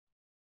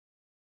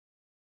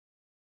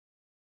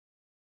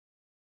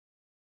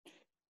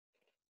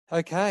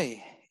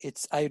Okay,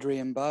 it's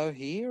Adrian Bow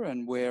here,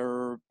 and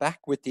we're back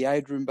with the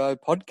Adrian Bow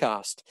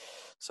podcast.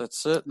 So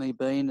it's certainly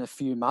been a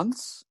few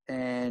months,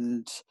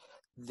 and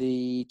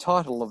the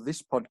title of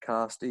this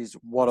podcast is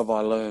What Have I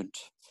Learned?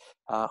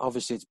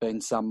 Obviously, it's been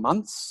some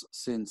months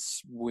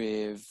since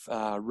we've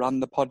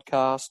run the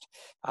podcast.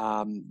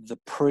 The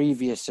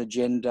previous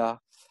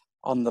agenda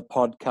on the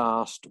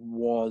podcast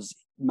was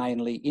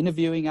mainly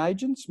interviewing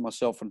agents.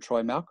 Myself and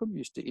Troy Malcolm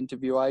used to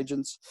interview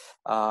agents.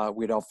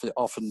 We'd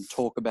often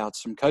talk about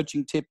some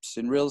coaching tips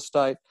in real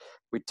estate.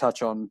 We'd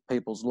touch on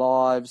people's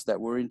lives that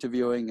we're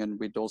interviewing, and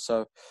we'd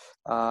also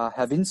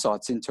have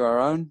insights into our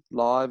own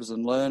lives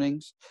and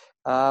learnings.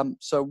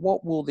 So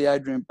what will the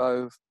Adrian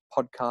Bow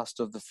podcast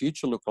of the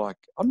future look like?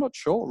 I'm not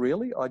sure,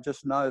 really. I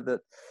just know that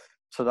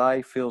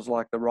today feels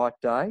like the right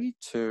day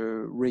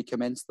to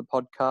recommence the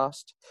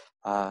podcast.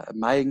 It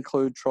may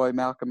include Troy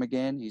Malcolm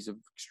again. He's an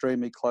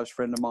extremely close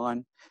friend of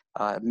mine.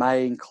 It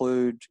may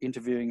include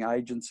interviewing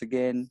agents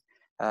again.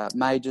 It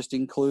may just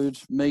include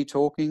me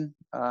talking,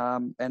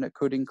 and it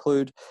could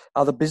include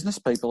other business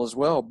people as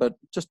well. But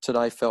just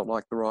today felt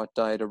like the right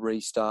day to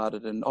restart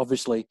it. And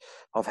obviously,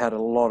 I've had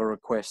a lot of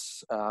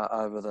requests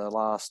over the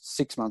last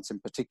 6 months in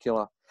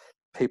particular,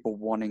 people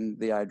wanting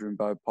the Adrian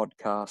Bow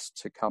podcast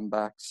to come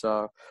back.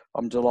 So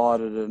I'm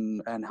delighted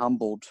and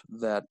humbled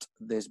that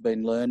there's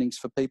been learnings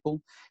for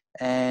people.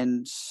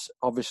 And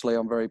obviously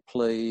I'm very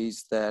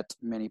pleased that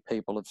many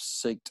people have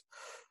sought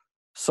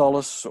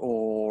solace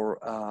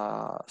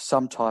or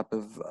some type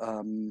of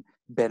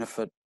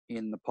benefit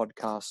in the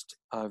podcast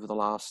over the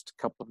last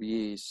couple of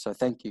years. So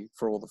thank you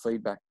for all the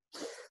feedback.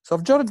 So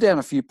I've jotted down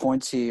a few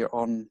points here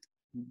on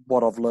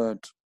what I've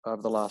learned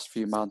over the last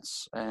few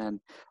months, and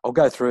I'll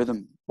go through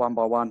them one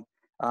by one.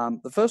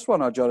 The first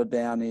one I jotted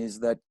down is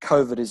that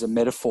COVID is a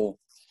metaphor.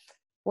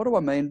 What do I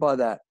mean by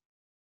that?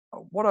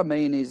 What I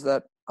mean is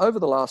that over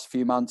the last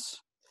few months,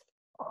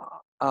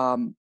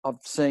 I've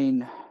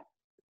seen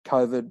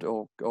COVID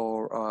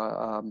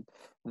or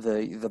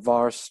the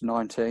virus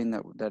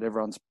 19 that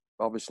everyone's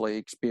obviously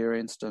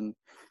experienced, and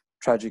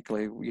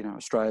tragically,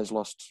 Australia's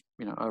lost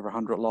over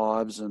 100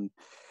 lives, and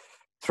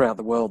throughout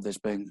the world, there's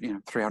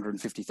been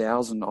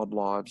 350,000 odd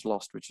lives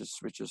lost, which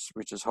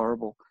is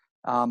horrible.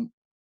 And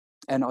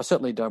I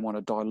certainly don't want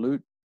to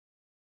dilute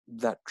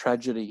that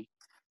tragedy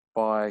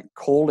by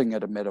calling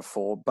it a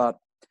metaphor. But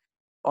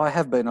I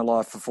have been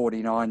alive for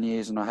 49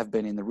 years, and I have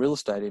been in the real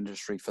estate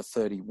industry for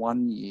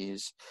 31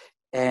 years.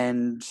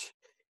 And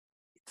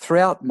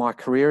throughout my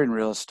career in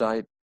real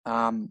estate,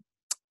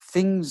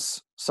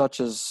 things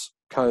such as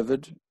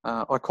COVID,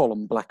 I call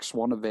them black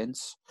swan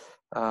events.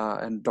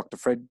 And Dr.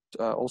 Fred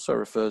also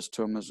refers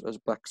to them as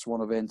black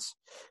swan events.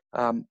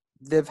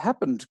 They've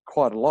happened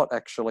quite a lot,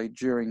 actually,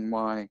 during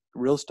my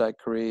real estate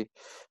career.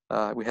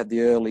 We had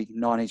the early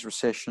 90s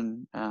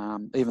recession,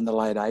 even the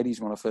late 80s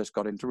when I first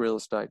got into real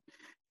estate.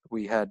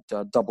 We had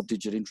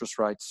double-digit interest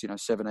rates,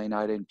 17,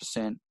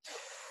 18%.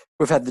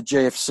 We've had the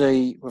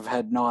GFC, we've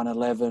had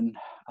 9/11,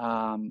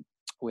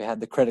 we had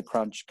the credit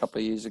crunch a couple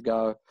of years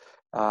ago,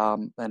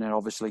 and then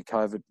obviously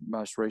COVID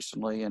most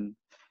recently, and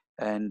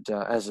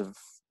as of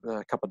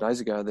a couple of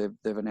days ago,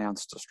 they've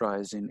announced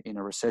Australia's in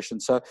a recession.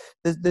 So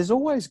there's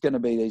always going to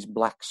be these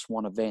black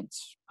swan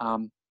events.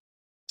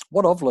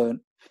 What I've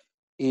learned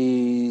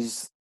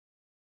is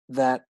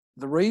that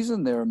the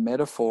reason they're a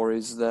metaphor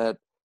is that,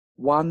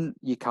 one,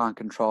 you can't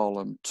control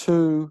them.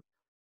 Two,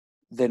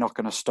 they're not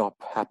going to stop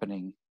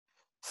happening.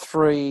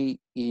 Three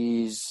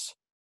is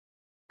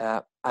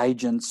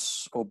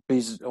agents or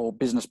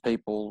business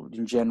people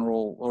in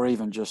general, or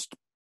even just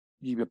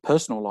your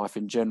personal life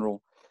in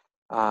general,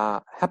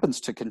 happens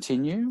to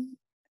continue,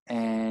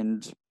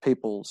 and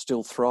people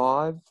still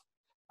thrive,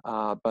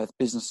 both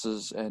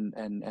businesses and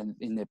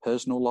in their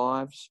personal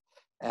lives,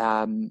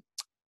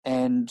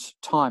 and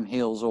time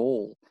heals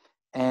all.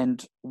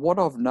 And what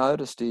I've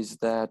noticed is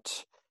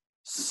that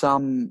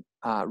some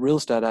real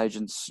estate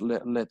agents,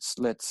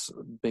 let's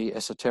be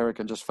esoteric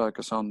and just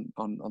focus on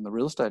the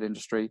real estate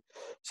industry.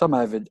 Some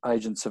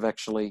agents have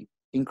actually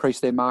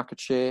increased their market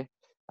share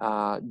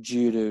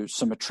due to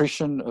some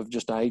attrition of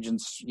just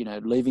agents,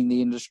 leaving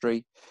the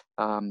industry.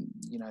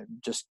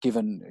 Just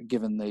given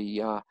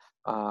the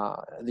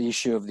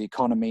issue of the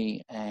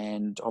economy,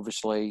 and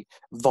obviously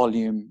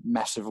volume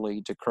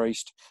massively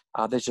decreased.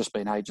 There's just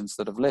been agents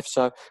that have left.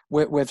 So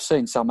we've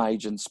seen some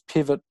agents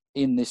pivot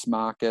in this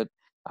market.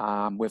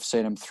 We've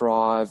seen them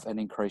thrive and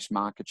increase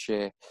market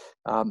share.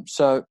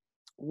 So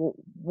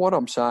what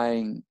I'm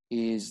saying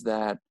is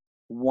that,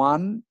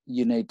 one,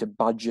 you need to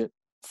budget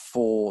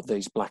for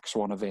these black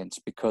swan events,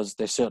 because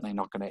they're certainly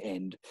not going to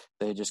end.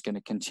 They're just going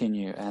to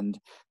continue. And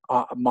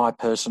my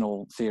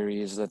personal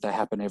theory is that they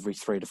happen every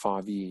 3 to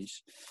 5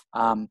 years.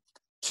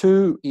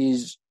 Two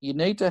is you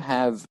need to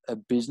have a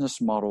business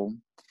model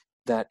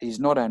that is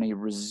not only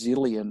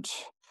resilient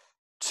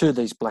to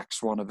these black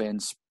swan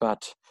events,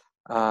 but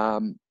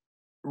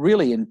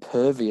really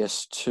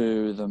impervious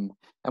to them.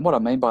 And what I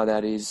mean by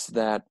that is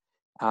that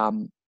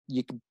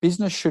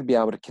business should be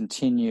able to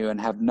continue and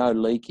have no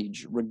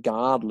leakage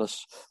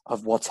regardless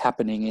of what's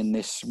happening in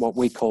this, what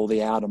we call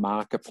the outer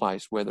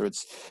marketplace, whether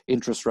it's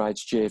interest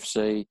rates,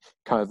 GFC,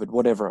 COVID,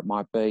 whatever it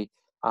might be.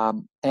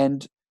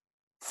 And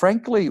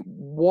frankly,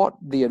 what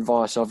the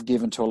advice I've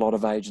given to a lot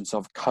of agents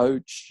I've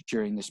coached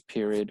during this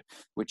period,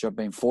 which I've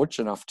been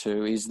fortunate enough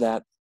to, is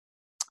that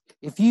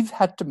if you've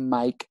had to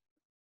make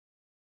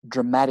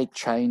dramatic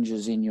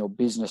changes in your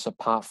business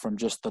apart from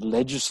just the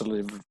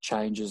legislative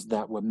changes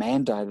that were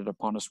mandated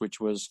upon us, which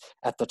was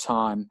at the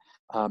time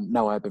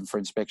no open for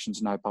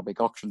inspections, no public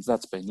auctions.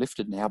 That's been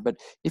lifted now. But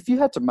if you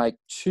had to make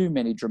too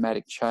many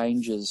dramatic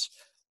changes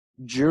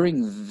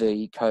during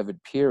the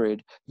COVID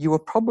period, you were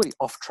probably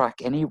off track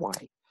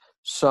anyway.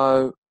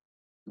 So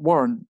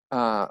Warren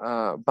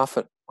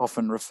Buffett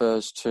often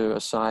refers to a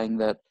saying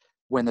that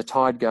when the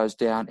tide goes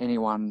down,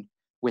 anyone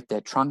with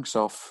their trunks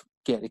off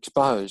get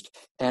exposed.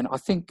 And I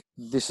think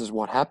this is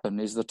what happened,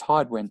 is the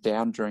tide went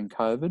down during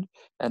COVID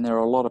and there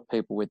are a lot of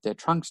people with their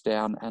trunks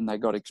down and they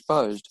got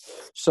exposed.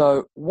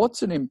 So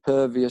what's an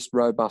impervious,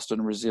 robust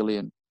and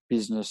resilient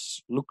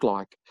business look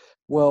like?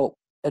 Well,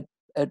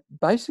 it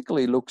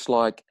basically looks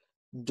like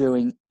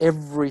doing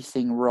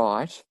everything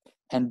right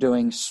and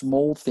doing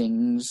small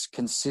things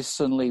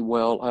consistently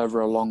well over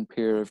a long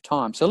period of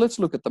time. So let's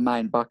look at the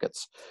main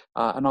buckets,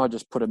 and I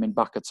just put them in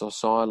buckets or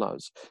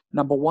silos.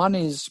 Number one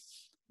is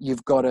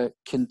you've got to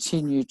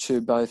continue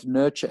to both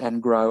nurture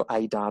and grow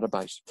a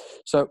database.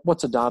 So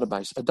what's a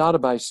database? A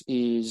database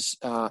is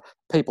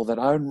people that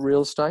own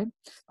real estate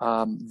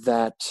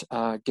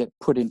that get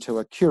put into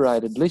a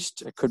curated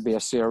list. It could be a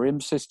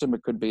CRM system,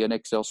 it could be an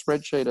Excel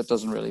spreadsheet, it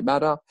doesn't really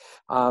matter.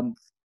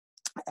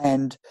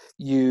 And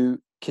you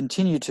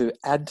continue to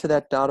add to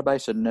that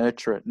database and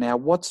nurture it. Now,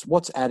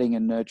 what's adding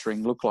and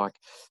nurturing look like?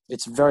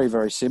 It's very,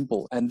 very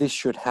simple. And this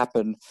should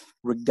happen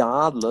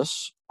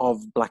regardless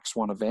of black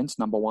swan events,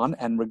 number one,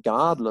 and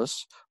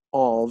regardless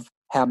of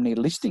how many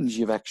listings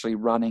you've actually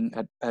running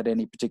at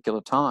any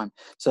particular time.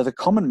 So the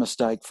common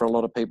mistake for a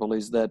lot of people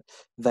is that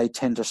they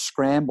tend to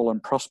scramble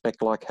and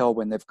prospect like hell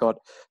when they've got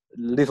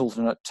little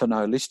to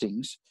no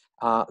listings.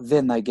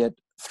 Then they get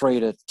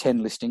 3 to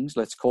 10 listings,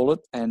 let's call it,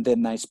 and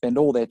then they spend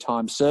all their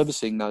time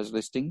servicing those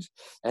listings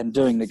and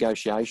doing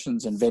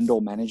negotiations and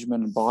vendor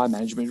management and buyer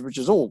management, which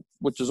is all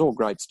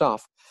great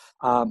stuff.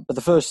 But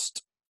the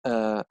first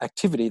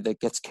activity that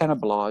gets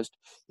cannibalized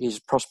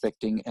is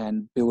prospecting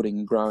and building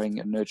and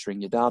growing and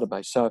nurturing your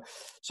database.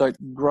 So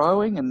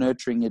growing and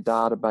nurturing your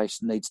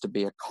database needs to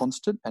be a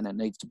constant and it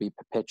needs to be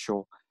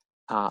perpetual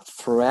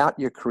throughout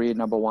your career,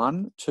 number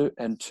one,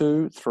 and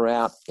two,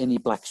 throughout any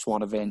black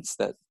swan events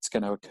that's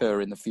going to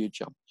occur in the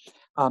future.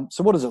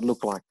 So what does it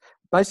look like?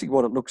 Basically,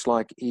 what it looks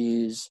like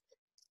is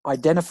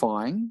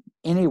identifying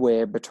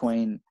anywhere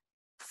between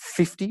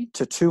 50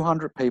 to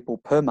 200 people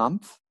per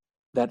month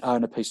that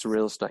own a piece of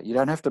real estate. You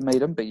don't have to meet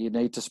them, but you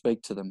need to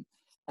speak to them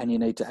and you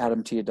need to add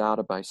them to your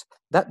database.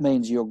 That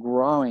means you're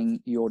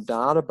growing your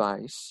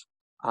database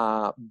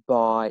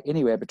by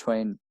anywhere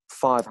between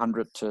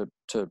 500 to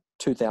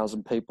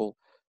 2,000 people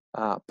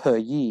per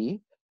year.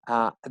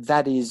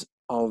 That is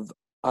of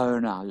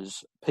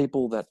owners,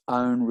 people that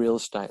own real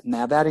estate.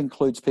 Now, that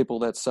includes people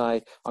that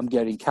say, I'm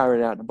getting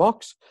carried out in a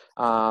box,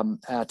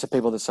 to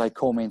people that say,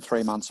 call me in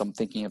 3 months, I'm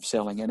thinking of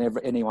selling, and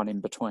anyone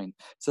in between.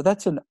 So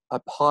that's a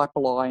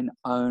pipeline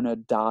owner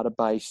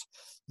database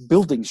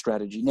building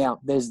strategy. Now,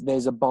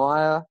 there's a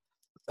buyer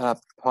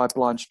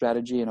pipeline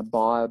strategy and a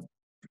buyer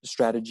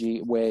strategy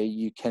where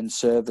you can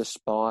service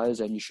buyers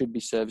and you should be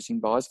servicing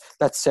buyers.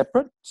 That's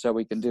separate, so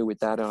we can deal with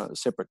that on a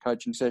separate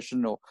coaching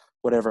session or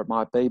whatever it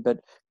might be. But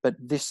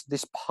this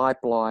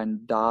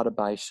pipeline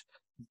database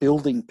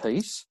building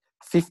piece,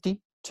 50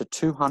 to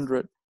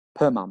 200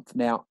 per month.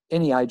 Now,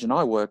 any agent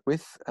I work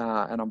with,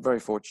 and I'm very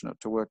fortunate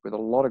to work with a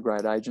lot of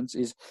great agents,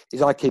 is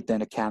I keep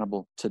them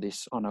accountable to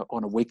this on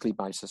a weekly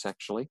basis,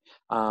 actually.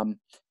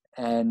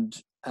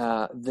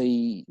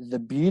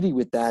 The beauty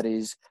with that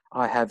is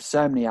I have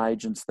so many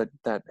agents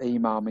that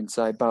email me and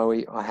say,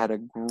 Bowie, I had a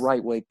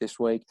great week this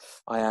week.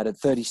 I added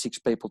 36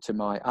 people to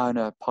my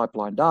owner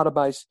pipeline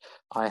database.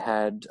 I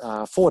had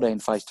 14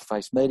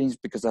 face-to-face meetings,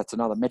 because that's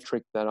another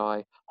metric that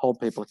I hold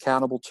people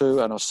accountable to,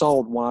 and I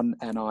sold one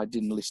and I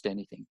didn't list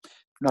anything.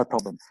 No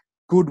problem.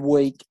 Good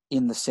week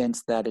in the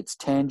sense that it's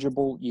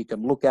tangible. You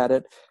can look at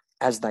it.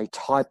 As they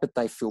type it,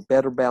 they feel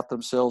better about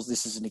themselves.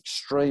 This is an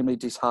extremely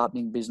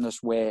disheartening business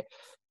where,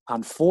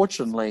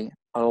 unfortunately,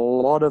 a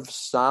lot of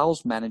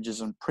sales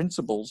managers and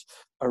principals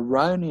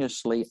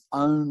erroneously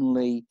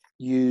only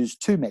use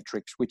 2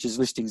 metrics, which is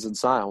listings and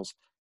sales.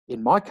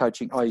 In my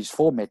coaching, I use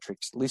 4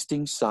 metrics: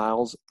 listings,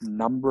 sales,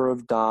 number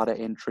of data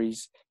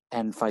entries,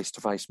 and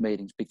face-to-face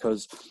meetings,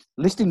 because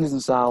listings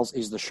and sales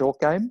is the short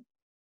game.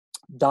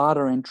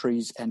 Data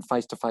entries and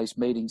face-to-face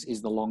meetings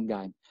is the long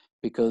game,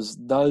 because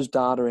those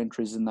data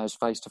entries and those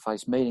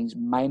face-to-face meetings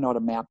may not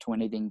amount to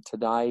anything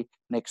today,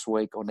 next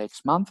week, or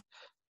next month.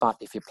 But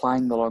if you're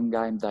playing the long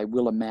game, they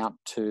will amount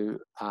to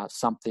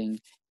something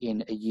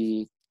in a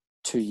year,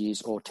 2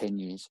 years, or 10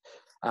 years.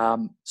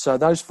 So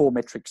those 4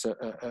 metrics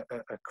are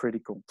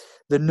critical.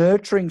 The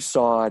nurturing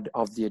side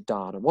of your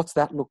data, what's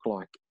that look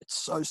like? It's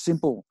so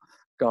simple,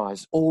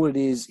 guys. All it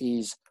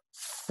is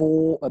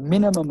a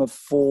minimum of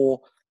 4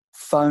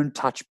 phone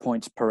touch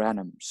points per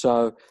annum.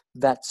 So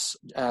that's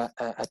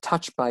a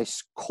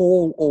touch-based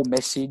call or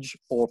message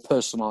or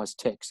personalised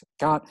text. It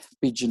can't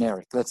be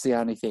generic. That's the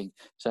only thing.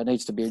 So it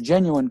needs to be a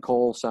genuine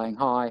call saying,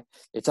 "Hi,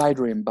 it's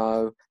Adrian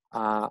Bowe.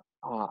 I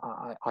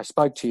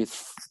spoke to you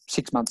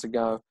 6 months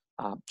ago.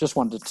 Just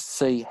wanted to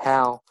see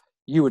how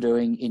you were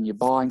doing in your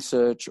buying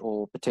search,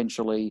 or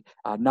potentially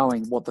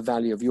knowing what the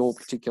value of your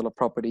particular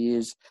property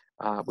is.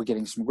 We're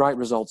getting some great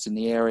results in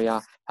the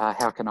area.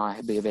 How can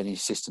I be of any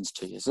assistance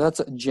to you?" So that's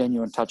a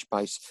genuine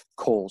touch-base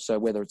call. So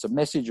whether it's a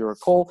message or a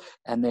call,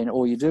 and then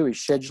all you do is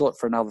schedule it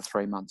for another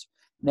 3 months.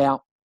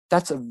 Now,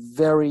 that's a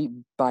very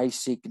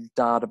basic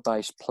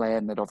database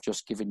plan that I've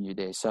just given you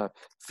there. So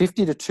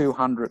 50 to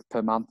 200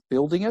 per month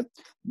building it,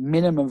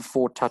 minimum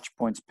 4 touch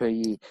points per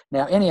year.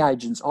 Now, any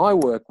agents I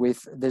work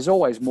with, there's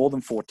always more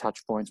than 4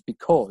 touch points,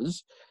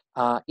 because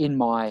in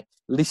my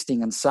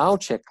listing and sale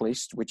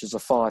checklist, which is a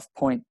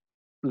 5-point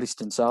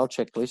list and sale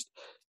checklist,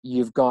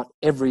 you've got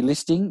every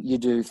listing, you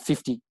do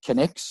 50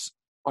 connects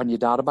on your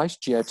database,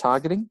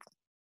 geo-targeting,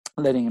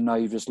 letting them know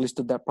you've just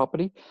listed that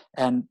property.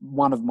 And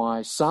one of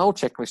my sale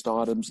checklist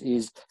items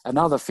is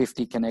another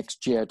 50 connects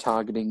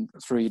geo-targeting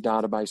through your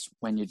database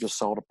when you just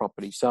sold a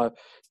property. So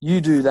you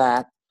do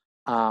that,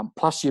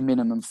 plus your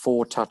minimum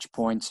 4 touch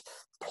points,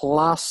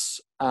 plus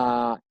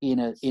in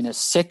a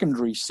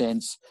secondary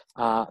sense,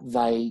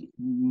 they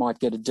might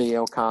get a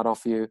DL card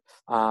off you.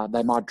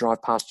 They might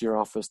drive past your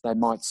office. They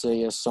might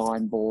see a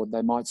signboard.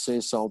 They might see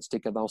a sold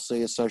sticker. They'll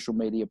see a social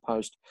media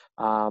post.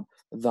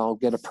 They'll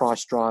get a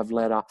price drive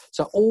letter.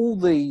 So all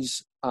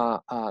these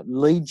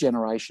lead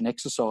generation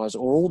exercise,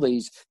 or all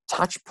these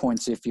touch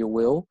points, if you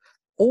will,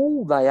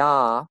 all they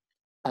are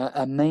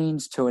a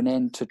means to an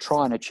end to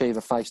try and achieve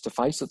a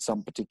face-to-face at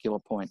some particular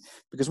point.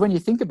 Because when you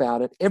think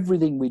about it,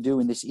 everything we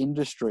do in this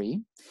industry,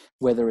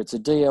 whether it's a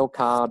DL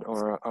card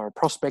or a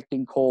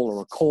prospecting call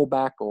or a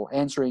callback or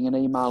answering an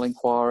email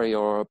inquiry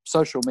or a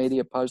social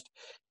media post,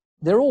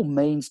 they're all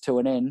means to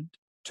an end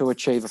to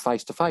achieve a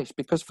face-to-face,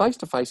 because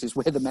face-to-face is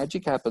where the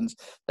magic happens.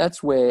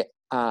 That's where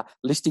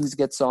listings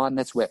get signed.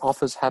 That's where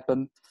offers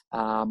happen.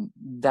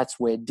 That's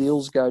where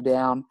deals go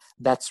down.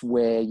 That's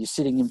where you're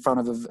sitting in front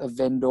of a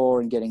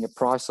vendor and getting a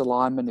price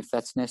alignment if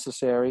that's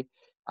necessary.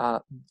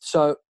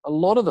 So a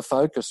lot of the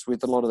focus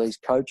with a lot of these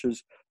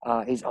coaches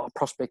is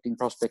prospecting.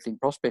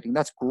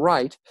 That's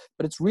great,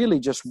 but it's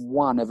really just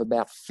one of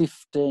about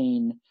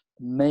 15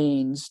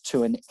 means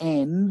to an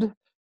end,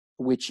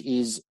 which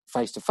is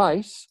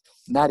face-to-face.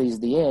 And that is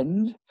the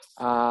end,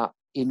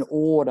 in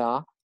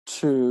order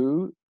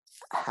to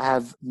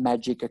have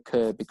magic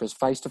occur, because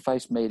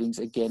face-to-face meetings,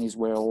 again, is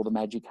where all the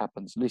magic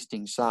happens.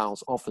 Listings,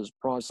 sales, offers,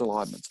 price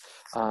alignments.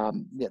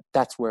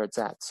 That's where it's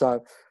at.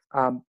 So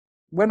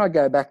when I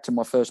go back to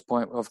my first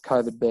point of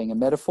COVID being a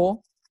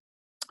metaphor,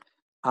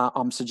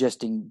 I'm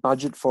suggesting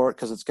budget for it,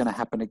 because it's going to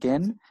happen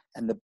again.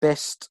 And the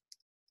best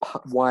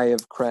way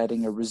of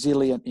creating a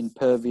resilient,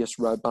 impervious,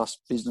 robust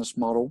business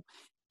model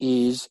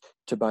is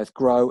to both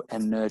grow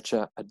and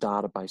nurture a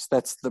database.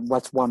 That's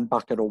one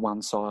bucket or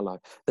one silo.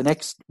 The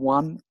next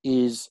one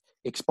is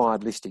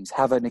expired listings.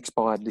 Have an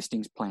expired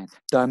listings plan.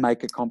 Don't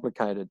make it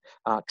complicated.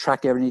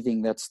 Track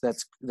everything that's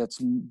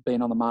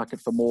been on the market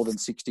for more than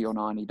 60 or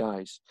 90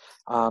 days.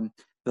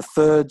 The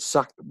third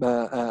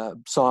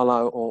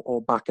silo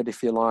or bucket,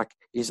 if you like,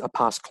 is a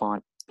past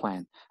client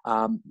plan.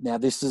 Now,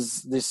 this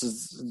is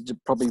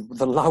probably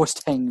the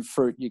lowest hanging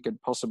fruit you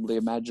could possibly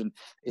imagine.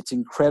 It's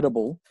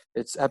incredible.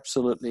 It's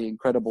absolutely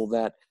incredible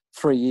that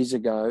 3 years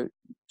ago,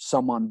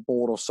 someone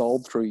bought or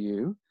sold through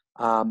you.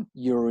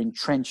 You were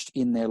entrenched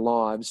in their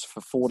lives for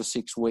 4 to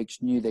 6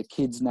 weeks, knew their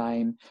kid's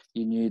name,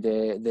 you knew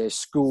their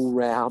school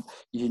route,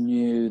 you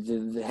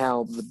knew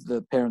how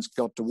the parents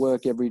got to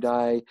work every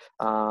day,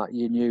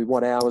 you knew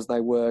what hours they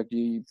worked,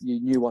 you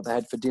knew what they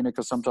had for dinner,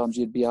 because sometimes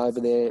you'd be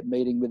over there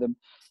meeting with them.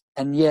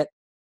 And yet,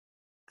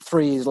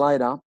 3 years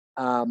later,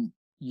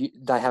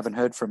 they haven't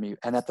heard from you.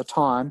 And at the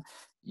time,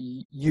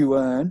 you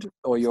earned,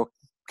 or your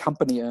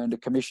company earned, a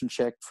commission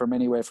check from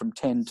anywhere from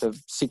 $10,000 to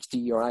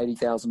 $60,000 or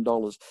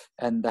 $80,000,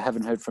 and they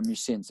haven't heard from you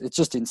since. It's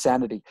just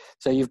insanity.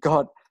 So you've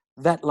got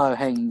that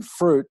low-hanging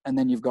fruit, and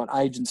then you've got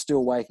agents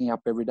still waking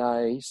up every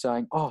day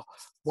saying, "Oh,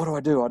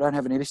 what do? I don't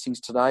have any listings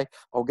today.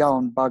 I'll go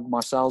and bug my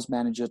sales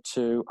manager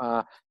to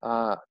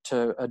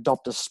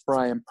adopt a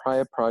spray and pray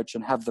approach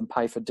and have them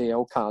pay for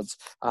DL cards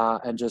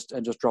and just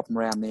drop them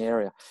around the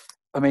area."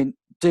 I mean,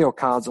 DL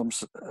cards,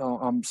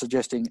 I'm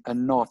suggesting, are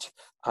not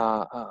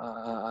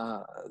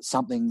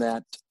something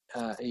that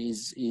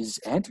is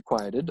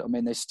antiquated. I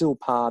mean, they're still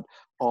part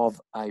of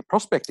a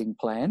prospecting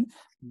plan,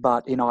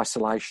 but in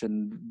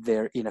isolation,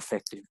 they're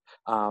ineffective.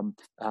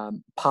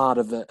 Part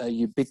of a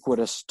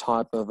ubiquitous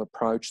type of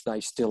approach,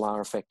 they still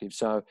are effective.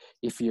 So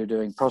if you're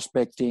doing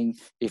prospecting,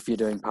 if you're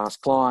doing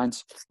past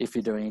clients, if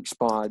you're doing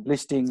expired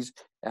listings,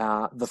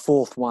 the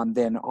fourth one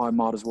then I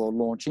might as well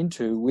launch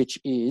into, which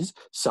is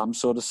some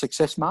sort of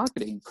success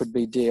marketing. It could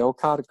be DL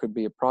card, it could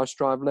be a price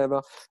drive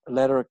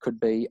letter, it could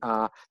be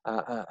a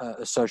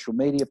social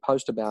media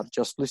post about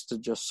just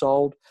listed, just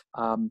sold.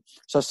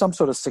 So some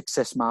sort of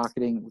success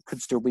marketing.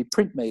 Could still be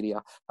print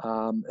media.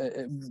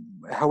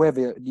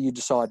 However you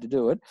decide to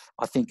do it,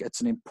 I think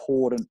it's an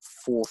important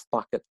fourth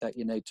bucket that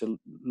you need to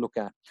look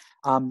at.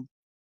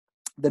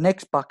 The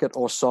next bucket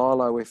or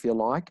silo, if you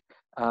like,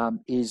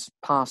 is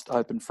past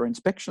open for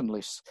inspection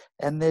lists.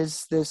 And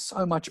there's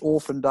so much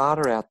orphan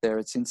data out there,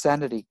 it's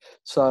insanity.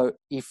 So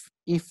if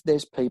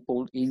there's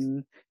people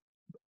in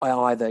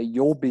either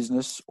your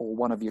business or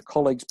one of your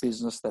colleagues'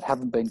 business that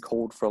haven't been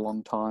called for a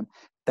long time,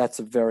 that's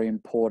a very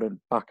important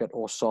bucket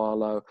or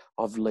silo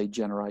of lead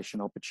generation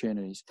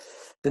opportunities.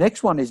 The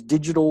next one is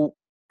digital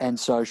and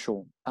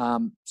social.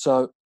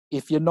 So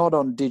if you're not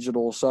on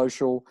digital or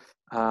social,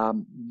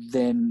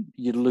 then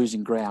you're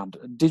losing ground.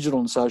 Digital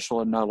and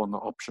social are no longer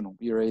optional.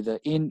 You're either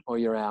in or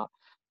you're out.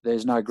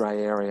 There's no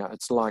grey area.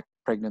 It's like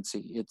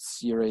pregnancy.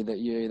 You either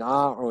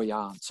are or you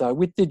aren't. So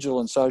with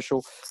digital and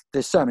social,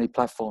 there's so many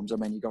platforms. I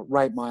mean, you've got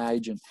Rate My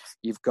Agent,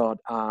 you've got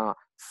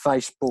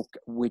Facebook,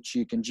 which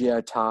you can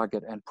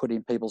geo-target and put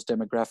in people's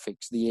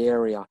demographics, the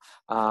area.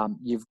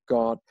 You've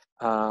got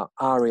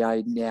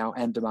REA now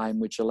and Domain,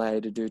 which allow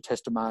you to do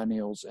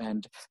testimonials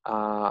and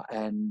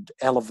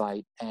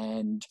elevate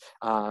and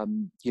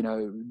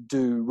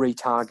do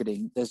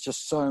retargeting. There's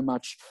just so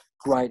much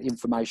great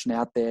information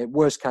out there.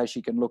 Worst case,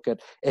 you can look at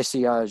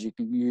SEOs.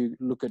 You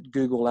look at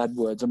Google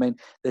AdWords. I mean,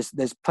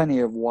 there's plenty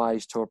of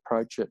ways to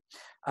approach it.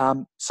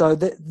 So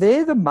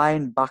they're the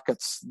main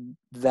buckets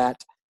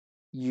that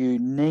you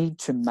need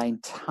to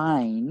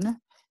maintain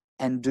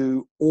and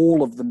do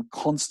all of them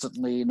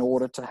constantly in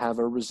order to have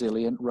a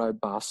resilient,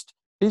 robust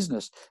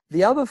business.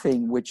 The other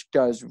thing which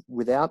goes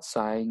without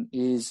saying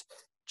is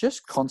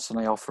just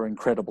constantly offer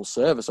incredible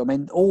service. I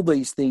mean, all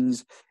these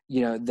things,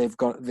 they've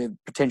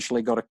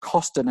potentially got a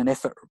cost and an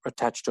effort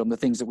attached to them. The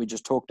things that we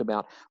just talked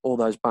about, all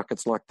those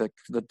buckets like the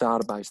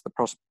database,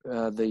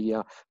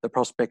 the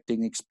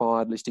prospecting,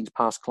 expired listings,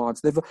 past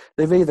clients.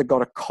 They've either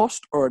got a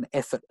cost or an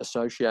effort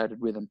associated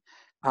with them.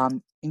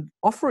 In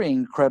offering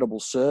incredible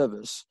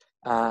service,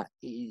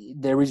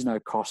 there is no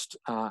cost,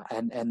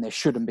 and there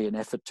shouldn't be an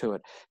effort to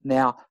it.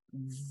 Now,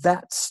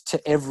 that's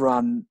to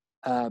everyone.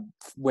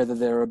 Whether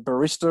they're a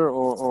barista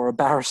or a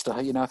barrister,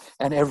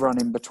 and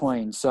everyone in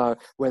between. So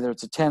whether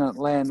it's a tenant,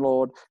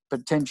 landlord,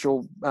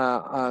 potential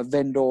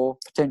vendor,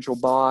 potential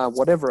buyer,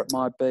 whatever it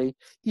might be,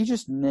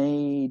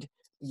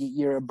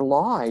 you're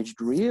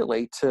obliged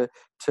really to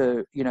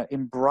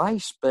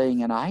embrace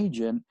being an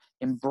agent,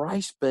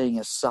 embrace being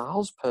a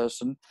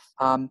salesperson,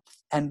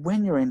 and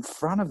when you're in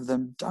front of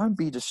them, don't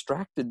be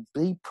distracted,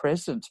 be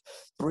present,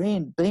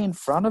 be in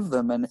front of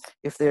them, and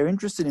if they're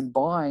interested in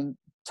buying,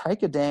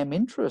 take a damn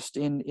interest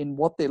in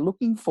what they're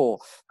looking for.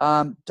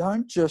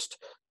 Don't just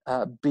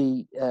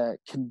be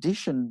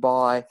conditioned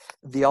by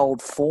the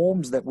old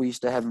forms that we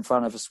used to have in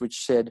front of us,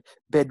 which said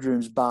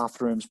bedrooms,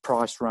 bathrooms,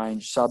 price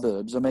range,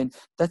 suburbs. I mean,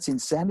 that's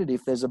insanity.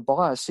 If there's a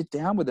buyer, sit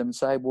down with them and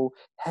say, well,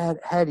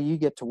 how do you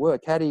get to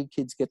work? How do your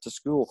kids get to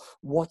school?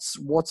 What's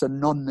a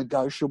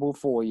non-negotiable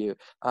for you?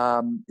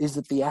 Is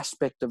it the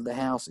aspect of the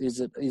house?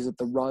 Is it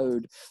the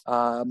road?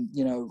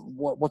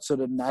 What sort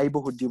of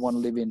neighborhood do you want to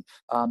live in?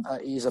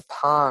 Is a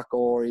park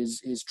or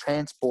is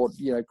transport,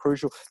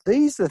 crucial?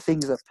 These are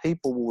things that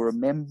people will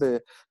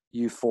remember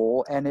you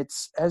for, and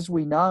it's, as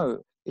we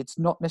know, it's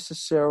not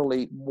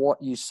necessarily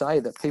what you say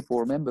that people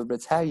remember, but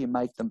it's how you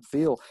make them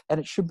feel, and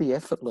it should be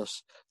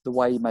effortless the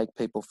way you make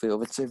people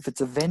feel. If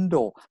it's a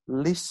vendor,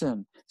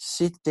 listen,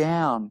 sit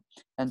down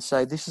and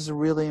say, this is a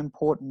really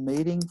important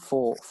meeting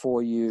for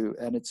you,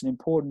 and it's an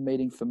important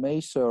meeting for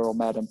me, sir or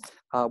madam.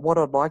 What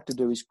I'd like to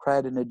do is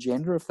create an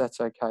agenda, if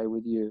that's okay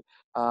with you.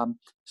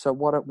 So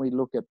why don't we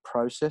look at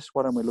process?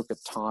 Why don't we look at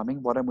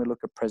timing? Why don't we look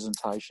at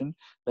presentation?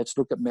 Let's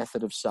look at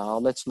method of sale.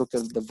 Let's look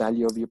at the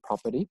value of your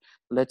property.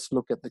 Let's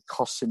look at the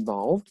costs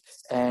involved.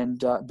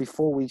 And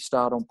before we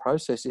start on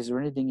process, is there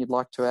anything you'd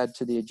like to add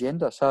to the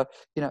agenda? So,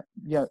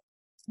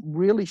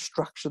 really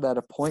structure that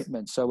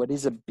appointment so it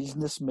is a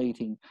business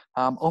meeting.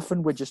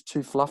 Often we're just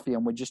too fluffy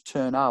and we just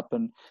turn up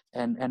and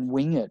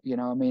wing it.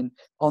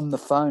 On the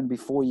phone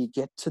before you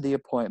get to the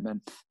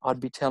appointment, I'd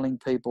be telling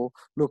people,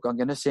 look, I'm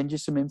going to send you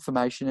some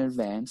information in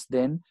advance.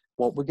 Then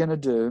what we're going to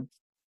do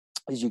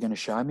is you're going to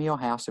show me your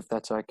house, if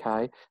that's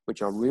okay,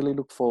 which I really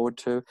look forward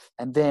to.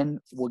 And then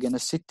we're going to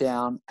sit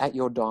down at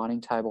your dining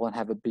table and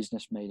have a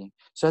business meeting.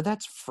 So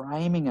that's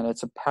framing it.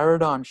 It's a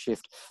paradigm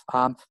shift.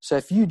 So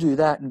if you do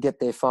that and get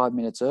there 5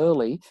 minutes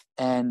early,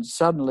 and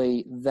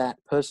suddenly that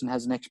person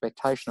has an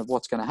expectation of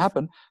what's going to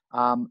happen,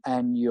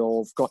 and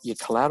you've got your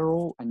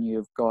collateral and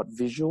you've got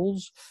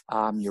visuals,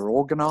 you're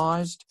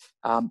organised.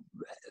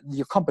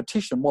 Your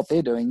competition, what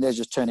they're doing, they're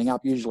just turning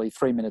up usually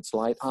 3 minutes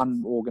late,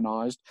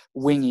 unorganised,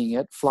 winging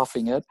it,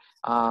 fluffing it,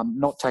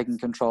 not taking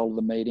control of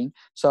the meeting.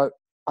 So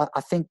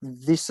I think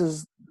this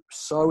is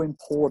so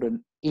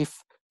important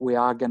if we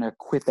are going to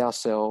equip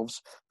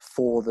ourselves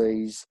for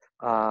these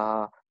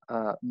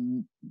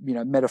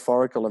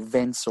metaphorical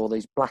events or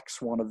these black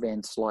swan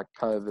events like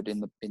COVID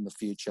in the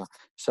future.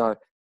 So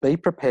be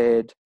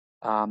prepared,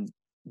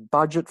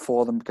 budget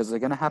for them because they're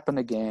going to happen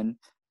again,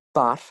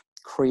 but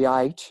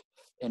create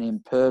an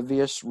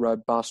impervious,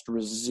 robust,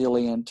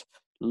 resilient,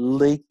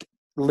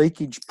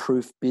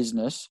 leakage-proof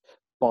business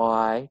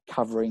by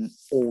covering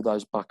all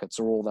those buckets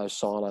or all those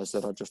silos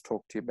that I just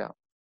talked to you about.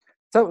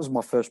 So that was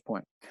my first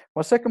point.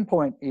 My second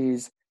point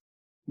is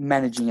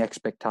managing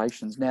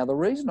expectations. Now, the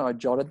reason I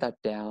jotted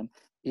that down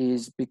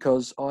is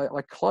because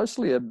I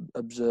closely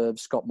observed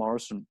Scott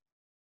Morrison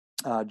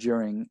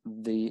during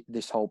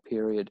this whole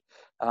period.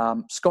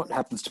 Scott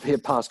happens to be a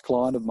past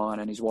client of mine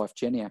and his wife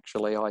Jenny.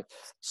 Actually, I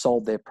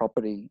sold their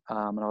property,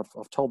 and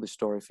I've told this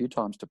story a few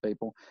times to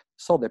people.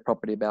 Sold their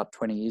property about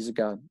 20 years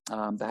ago.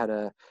 They had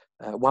a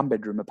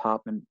one-bedroom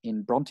apartment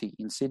in Bronte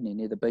in Sydney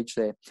near the beach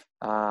there,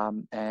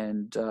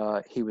 and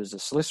he was a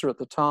solicitor at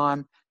the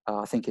time,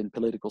 I think in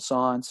political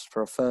science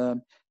for a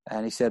firm.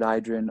 And he said,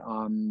 Adrian,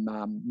 I'm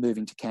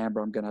moving to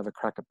Canberra. I'm going to have a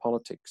crack at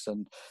politics.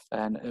 And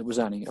it was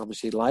only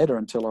obviously later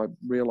until I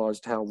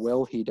realised how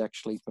well he'd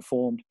actually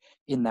performed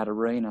in that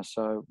arena.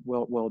 So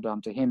well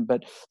done to him.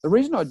 But the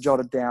reason I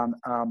jotted down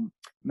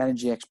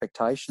managing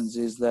expectations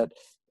is that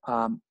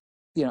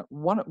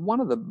one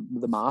of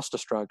the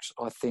masterstrokes,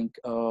 I think,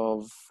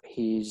 of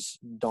his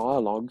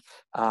dialogue,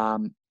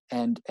 and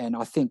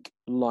I think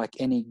like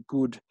any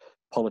good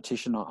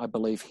politician, I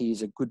believe he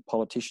is a good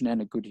politician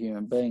and a good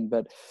human being.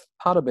 But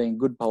part of being a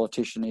good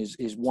politician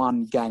is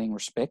one, gaining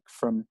respect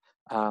from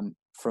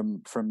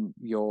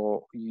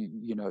your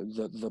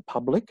the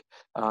public,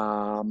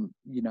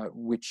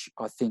 which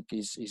I think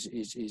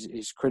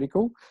is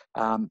critical.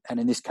 And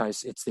in this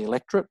case, it's the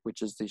electorate,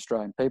 which is the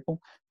Australian people.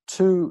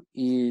 Two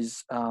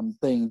is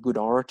being a good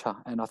orator,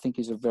 and I think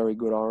he's a very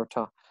good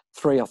orator.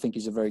 Three, I think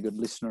he's a very good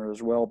listener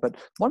as well. But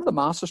one of the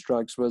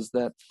masterstrokes was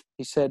that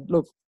he said,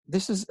 look,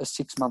 this is a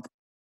 6-month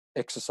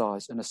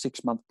exercise and a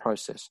 6-month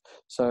process.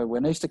 So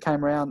when Easter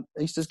came around,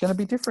 Easter's going to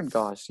be different,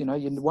 guys. You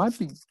won't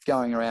be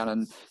going around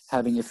and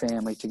having your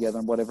family together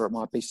and whatever it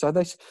might be. So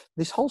this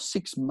whole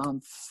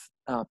 6-month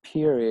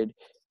period,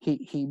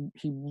 he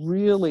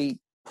really,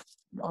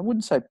 I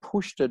wouldn't say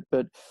pushed it,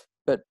 but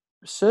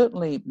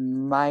certainly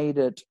made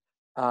it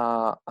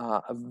a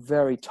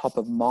very top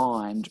of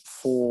mind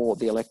for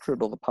the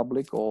electorate or the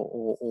public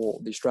or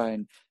the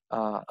Australian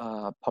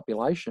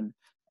population.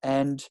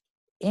 And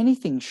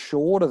anything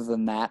shorter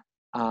than that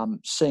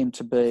seemed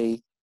to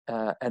be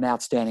an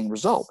outstanding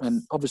result.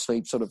 And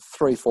obviously sort of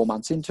 3-4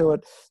 months into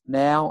it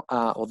now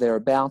or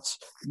thereabouts,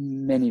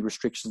 many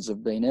restrictions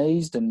have been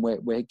eased and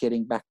we're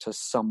getting back to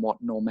somewhat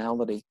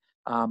normality.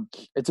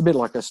 It's a bit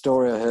like a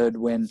story I heard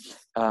when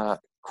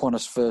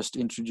Qantas first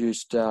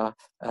introduced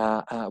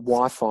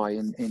Wi-Fi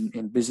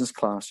in business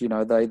class. They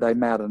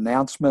made an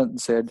announcement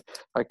and said,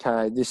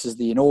 okay, this is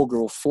the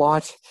inaugural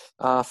flight,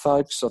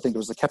 folks. I think it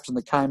was the captain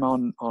that came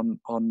on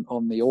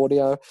the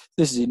audio.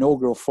 This is the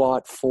inaugural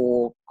flight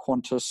for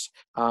Qantas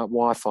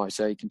Wi-Fi.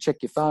 So you can check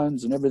your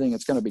phones and everything.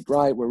 It's going to be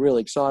great. We're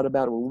really excited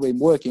about it. We've been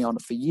working on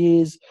it for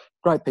years.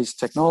 Great piece of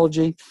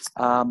technology.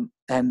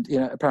 And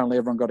apparently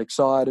everyone got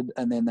excited,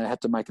 and then they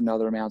had to make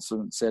another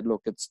announcement and said,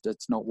 look,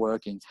 it's not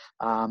working.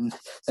 And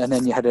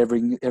then you had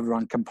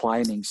everyone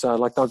complaining. So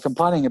like they were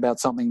complaining about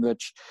something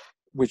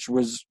which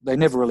was they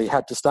never really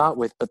had to start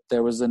with, but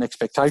there was an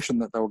expectation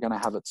that they were going to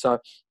have it. So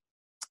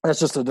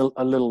that's just a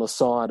little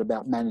aside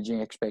about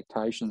managing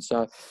expectations.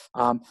 So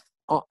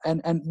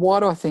and why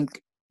do I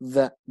think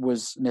that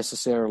was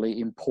necessarily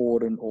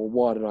important, or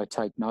why did I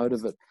take note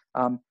of it?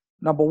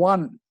 Number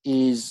one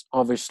is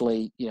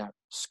obviously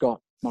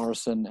Scott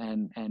Morrison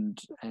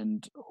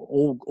and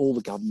all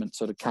the government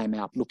sort of came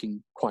out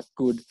looking quite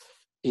good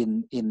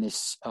in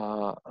this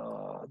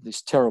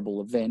this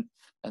terrible event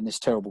and this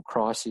terrible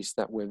crisis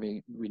that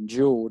we've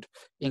endured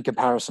in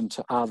comparison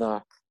to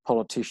other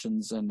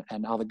politicians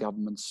and other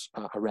governments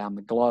around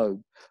the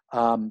globe.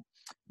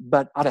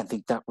 But I don't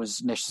think that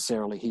was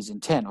necessarily his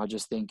intent. I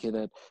just think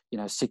that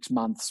 6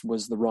 months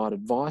was the right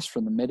advice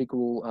from the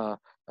medical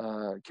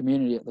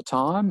community at the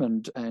time,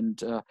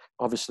 and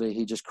obviously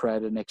he just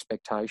created an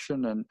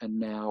expectation, and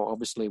now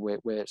obviously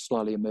we're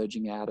slowly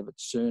emerging out of it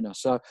sooner.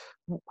 So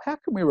how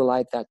can we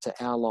relate that to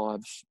our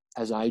lives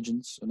as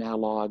agents and our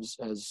lives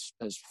as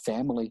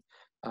family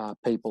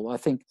people? I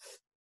think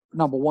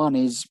number one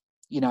is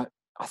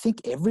I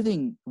think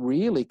everything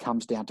really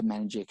comes down to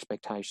managing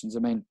expectations. I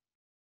mean,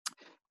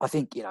 I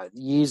think,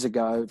 years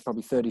ago,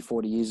 probably 30,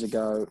 40 years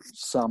ago,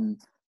 some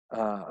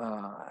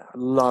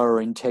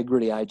lower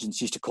integrity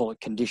agents used to call it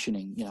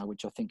conditioning,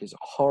 which I think is a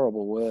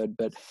horrible word,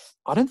 but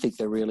I don't think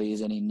there really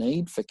is any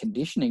need for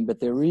conditioning, but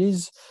there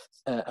is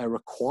a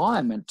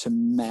requirement to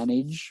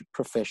manage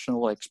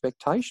professional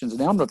expectations.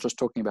 Now, I'm not just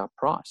talking about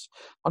price,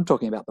 I'm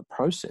talking about the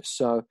process.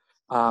 So,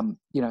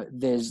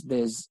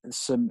 there's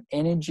some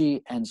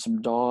energy and some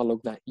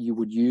dialogue that you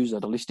would use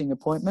at a listing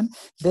appointment.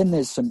 Then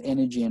there's some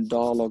energy and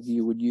dialogue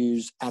you would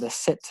use at a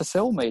set to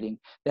sell meeting.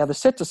 Now, the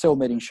set to sell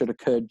meeting should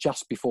occur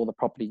just before the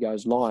property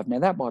goes live. Now,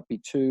 that might be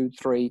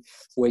 2-3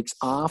 weeks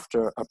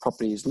after a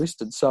property is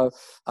listed. So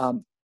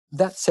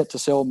that set to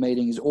sell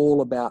meeting is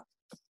all about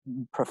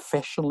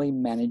professionally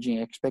managing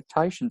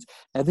expectations.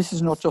 Now, this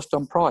is not just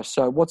on price.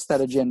 So what's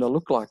that agenda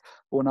look like?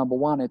 Well, number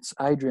one, it's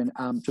Adrian,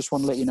 just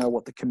want to let you know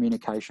what the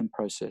communication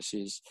process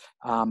is.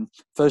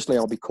 Firstly,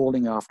 I'll be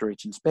calling you after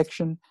each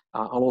inspection.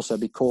 I'll also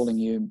be calling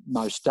you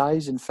most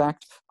days. In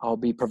fact, I'll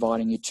be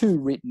providing you 2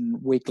 written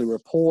weekly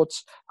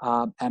reports,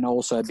 and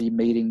also be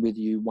meeting with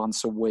you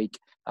once a week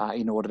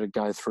in order to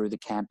go through the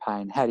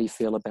campaign. How do you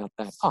feel about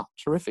that? Oh,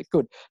 terrific.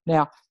 Good.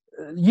 Now,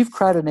 you've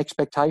created an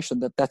expectation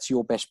that that's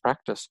your best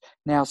practice.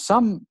 Now,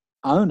 some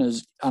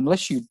owners,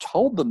 unless you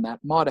told them that,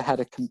 might have had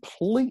a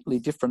completely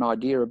different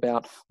idea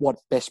about what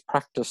best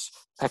practice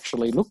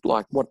actually looked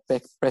like, what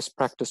best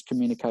practice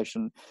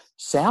communication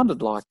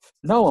sounded like.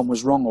 No one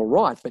was wrong or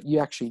right, but you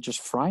actually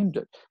just framed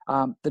it.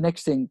 The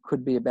next thing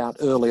could be about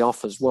early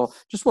offers. Well,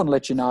 just want to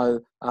let you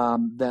know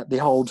that the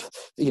old,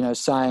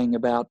 saying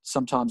about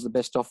sometimes the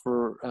best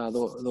offer,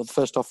 the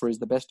first offer is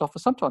the best offer,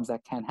 sometimes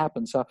that can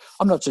happen. So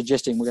I'm not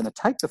suggesting we're going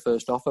to take the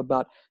first offer,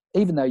 but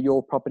even though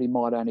your property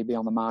might only be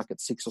on the market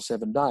 6 or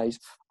 7 days,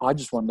 I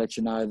just want to let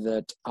you know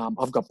that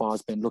I've got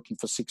buyers been looking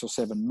for 6 or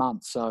 7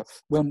 months. So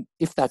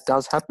if that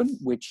does happen,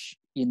 which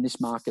in this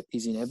market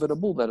is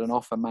inevitable, that an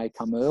offer may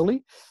come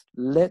early,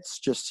 let's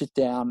just sit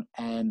down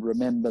and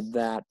remember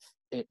that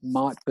it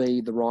might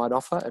be the right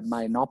offer, it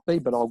may not be,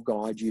 but I'll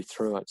guide you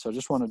through it. So I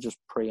just want to just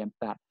preempt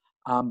that.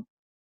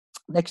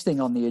 Next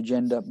thing on the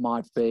agenda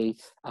might be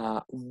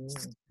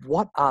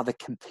what are the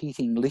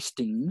competing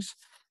listings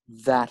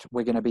that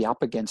we're going to be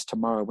up against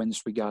tomorrow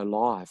once we go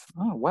live.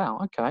 Oh, wow.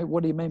 Okay.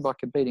 What do you mean by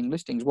competing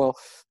listings? Well,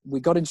 we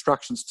got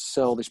instructions to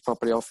sell this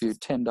property off you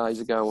 10 days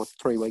ago or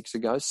 3 weeks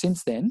ago.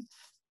 Since then,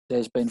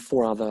 there's been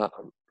 4 other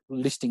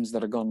listings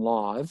that have gone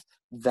live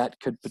that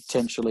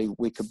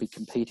we could be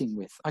competing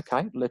with.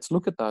 Okay, let's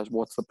look at those.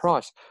 What's the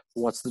price?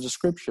 What's the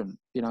description?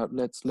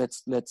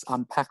 Let's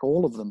unpack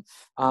all of them.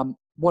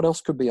 What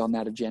else could be on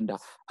that agenda?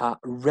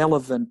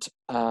 Relevant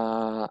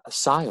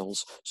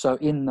sales. So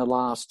in the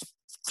last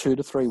 2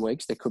 to 3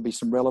 weeks, there could be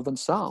some relevant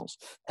sales,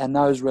 and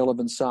those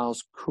relevant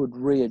sales could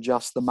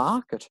readjust the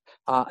market,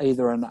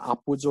 either in an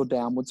upwards or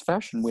downwards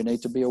fashion. We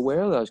need to be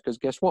aware of those because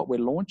guess what? We're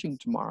launching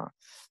tomorrow.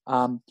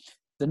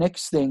 The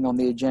next thing on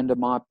the agenda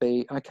might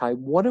be, okay,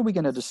 what are we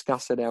going to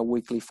discuss at our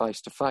weekly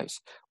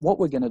face-to-face? What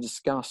we're going to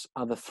discuss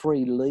are the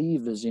 3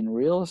 levers in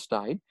real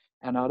estate,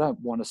 and I don't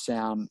want to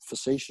sound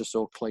facetious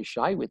or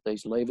cliche with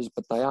these levers,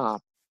 but they are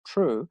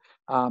true.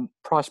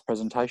 Price,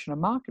 presentation,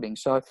 and marketing.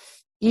 So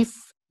if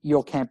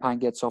your campaign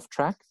gets off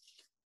track,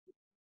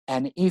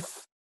 and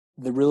if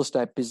the real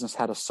estate business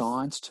had a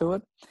science to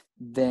it,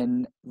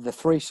 then the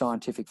 3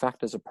 scientific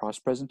factors are price,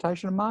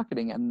 presentation, and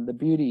marketing. And the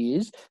beauty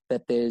is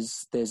that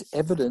there's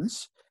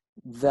evidence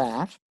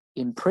that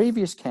in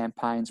previous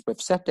campaigns,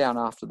 we've sat down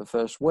after the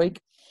first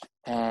week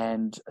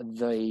and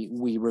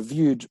we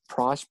reviewed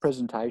price,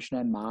 presentation,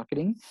 and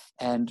marketing.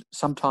 And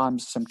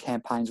sometimes some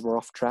campaigns were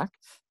off track.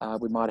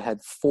 We might have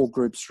had 4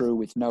 groups through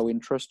with no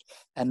interest.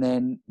 And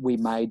then we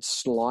made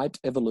slight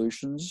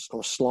evolutions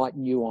or slight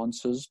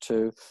nuances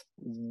to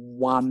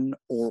one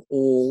or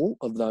all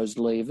of those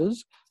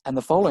levers. And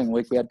the following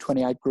week, we had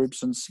 28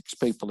 groups and 6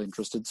 people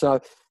interested.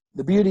 So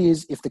the beauty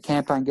is if the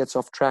campaign gets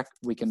off track,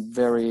 we can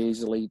very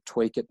easily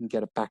tweak it and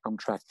get it back on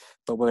track.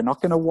 But we're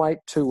not going to wait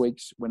 2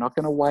 weeks. We're not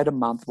going to wait a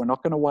month. We're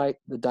not going to wait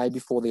the day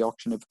before the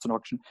auction if it's an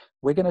auction.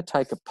 We're going to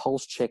take a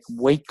pulse check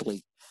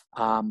weekly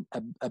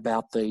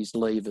about these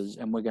levers,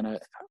 and we're going to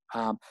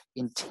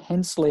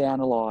intensely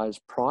analyse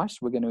price.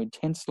 We're going to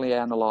intensely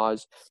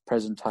analyse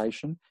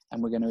presentation,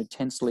 and we're going to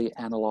intensely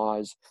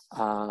analyse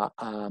the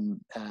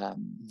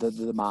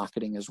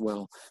marketing as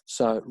well.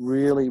 So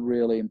really,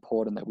 really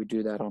important that we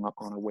do that on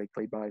a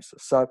weekly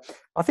basis. So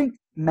I think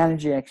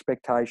managing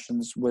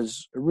expectations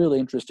was a really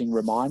interesting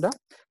reminder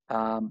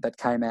that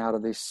came out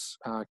of this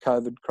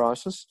COVID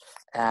crisis,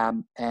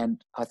 and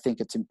I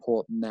think it's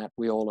important that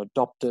we all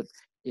adopt it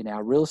in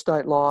our real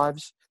estate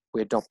lives.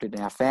 We adopt it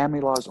in our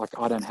family lives. Like,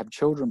 I don't have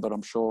children, but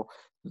I'm sure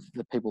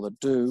the people that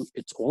do,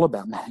 it's all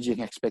about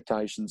managing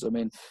expectations. I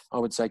mean, I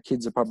would say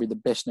kids are probably the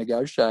best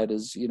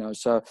negotiators,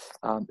 so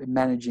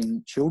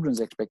managing children's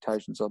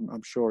expectations,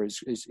 I'm sure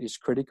is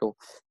critical.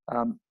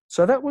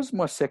 So that was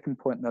my second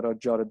point that I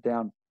jotted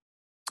down.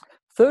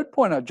 Third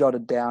point I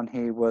jotted down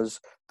here was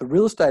the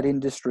real estate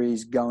industry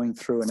is going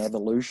through an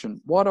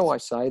evolution. Why do I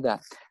say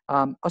that?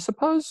 I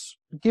suppose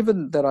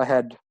given that I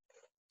had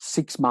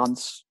 6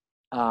 months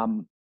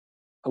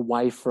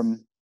away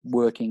from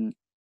working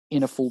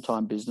in a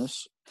full-time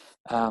business.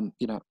 I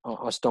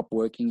stopped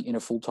working in a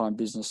full-time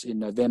business in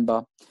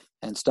November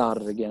and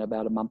started again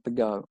about a month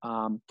ago.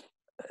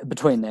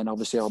 Between then,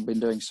 obviously, I've been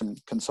doing some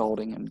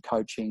consulting and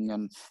coaching,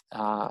 and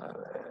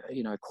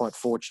quite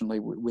fortunately,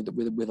 with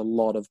a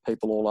lot of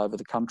people all over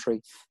the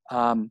country.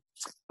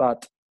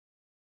 But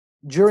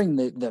during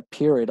the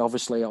period,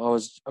 obviously, I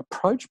was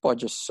approached by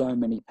just so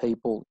many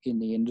people in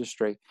the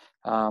industry,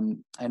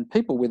 and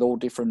people with all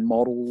different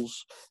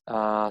models,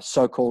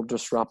 so-called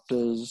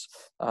disruptors,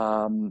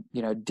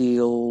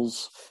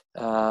 deals,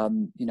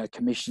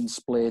 commission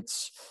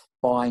splits,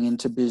 buying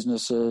into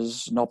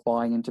businesses, not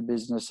buying into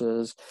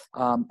businesses.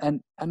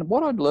 And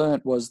what I'd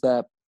learned was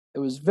that it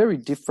was very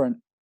different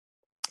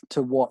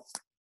to what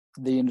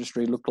the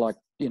industry looked like,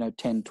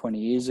 10, 20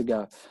 years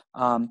ago.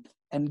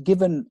 And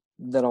given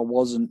that I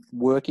wasn't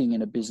working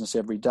in a business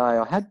every day,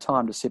 I had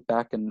time to sit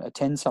back and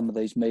attend some of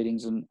these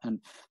meetings and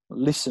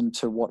listen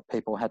to what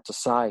people had to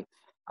say.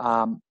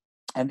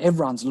 And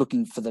everyone's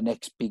looking for the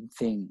next big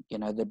thing,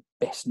 the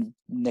best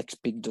next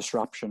big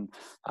disruption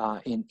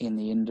in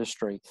the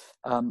industry.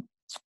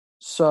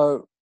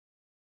 So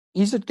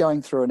is it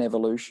going through an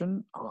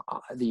evolution,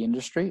 the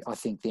industry? I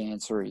think the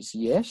answer is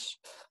yes.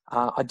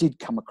 I did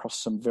come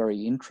across some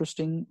very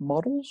interesting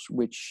models,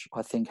 which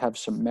I think have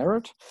some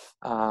merit.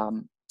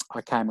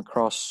 I came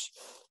across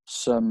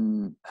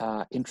some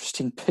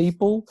interesting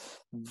people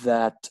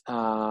that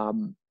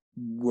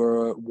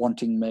were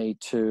wanting me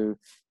to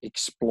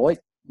exploit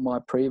my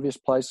previous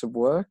place of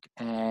work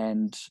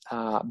and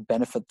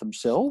benefit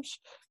themselves,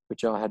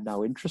 which I had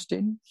no interest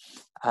in.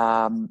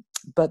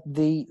 But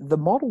the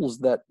models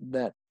that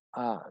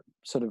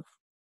sort of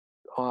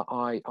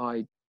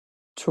I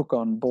took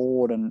on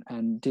board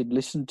and did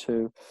listen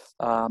to,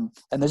 and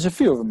there's a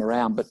few of them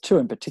around, but two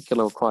in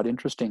particular are quite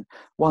interesting.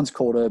 One's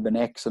called Urban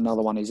X,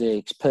 another one is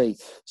EXP.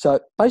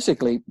 So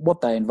basically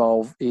what they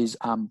involve is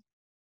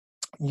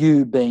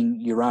you being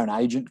your own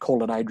agent,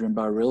 call it Adrian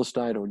Bow Real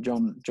Estate or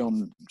John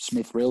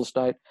Smith Real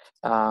Estate,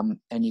 and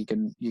you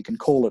can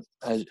call it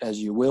as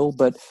you will,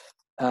 but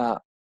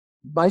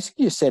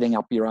basically you're setting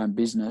up your own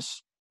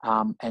business,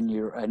 and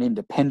you're an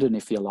independent,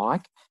 if you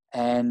like,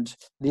 and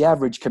the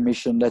average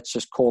commission, let's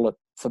just call it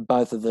for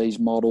both of these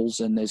models,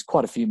 and there's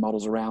quite a few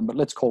models around, but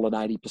let's call it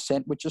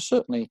 80%, which is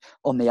certainly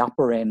on the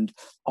upper end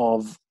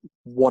of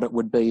what it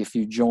would be if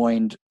you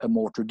joined a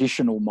more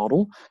traditional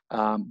model,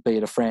 be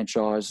it a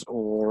franchise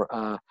or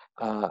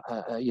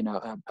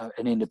an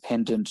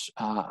independent,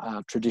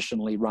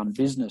 traditionally run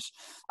business.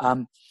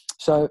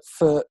 So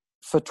for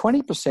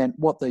 20%,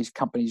 what these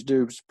companies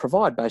do is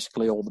provide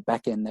basically all the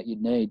back end that you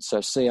need. So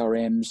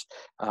CRMs,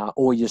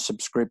 all your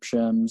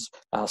subscriptions,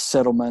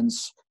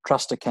 settlements,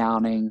 trust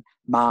accounting,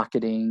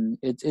 marketing.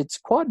 It's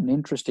quite an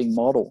interesting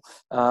model.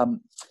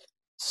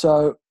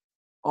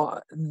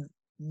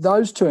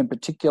 Those two in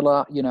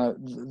particular,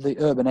 the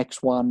Urban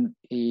X one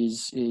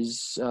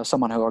is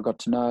someone who I got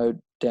to know,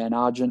 Dan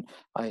Argent.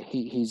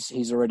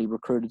 He's already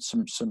recruited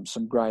some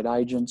great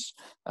agents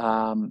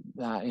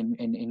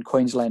in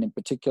Queensland in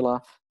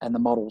particular, and the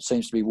model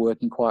seems to be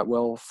working quite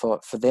well for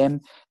them.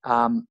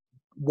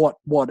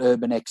 What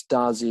Urban X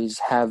does is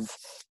have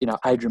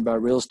Adrian Bow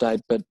Real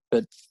Estate, but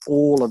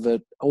all of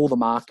it, all the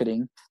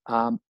marketing.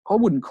 I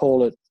wouldn't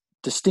call it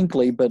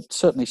distinctly, but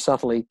certainly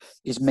subtly,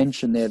 is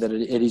mentioned there that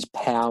it is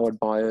powered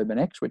by Urban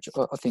X, which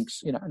I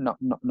think's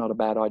not a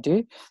bad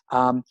idea.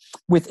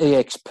 With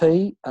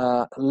EXP,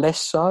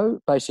 less so.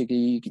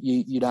 Basically,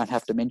 you don't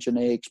have to mention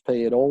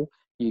EXP at all.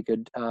 You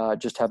could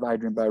just have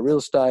Adrian Bow Real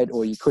Estate,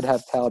 or you could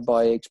have powered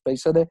by EXP.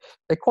 So they're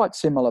quite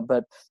similar,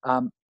 but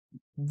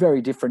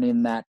very different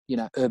in that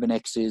Urban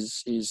X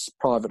is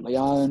privately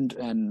owned,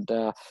 and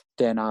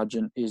Dan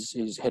Argent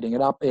is heading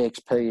it up.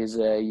 EXP is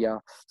a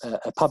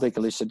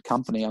publicly listed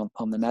company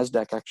on the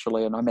NASDAQ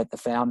actually, and I met the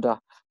founder.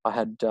 I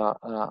had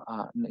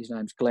his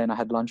name's Glenn. I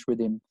had lunch with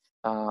him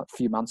a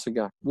few months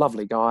ago.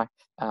 Lovely guy,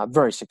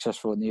 very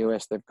successful in the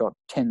US. They've got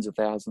tens of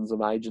thousands of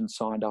agents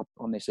signed up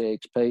on this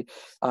EXP.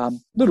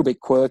 Little bit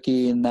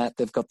quirky in that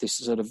they've got this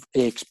sort of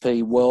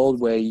EXP world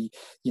where you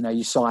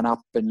sign up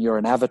and you're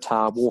an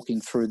avatar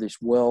walking through this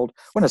world.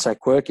 When I say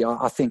quirky,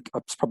 I think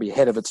it's probably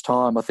ahead of its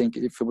time. I think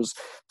if it was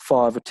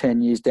 5 or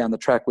 10 years down the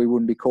track, we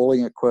wouldn't be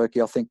calling it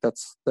quirky. I think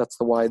that's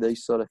the way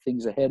these sort of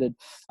things are headed.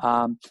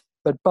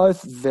 But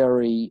both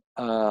very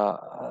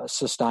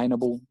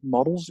sustainable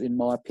models, in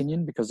my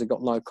opinion, because they've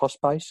got low cost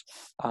base.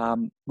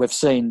 We've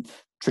seen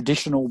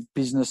traditional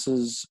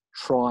businesses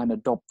try and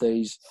adopt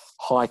these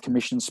high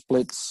commission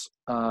splits,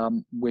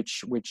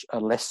 which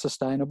are less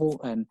sustainable,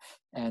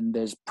 and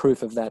there's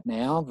proof of that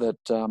now that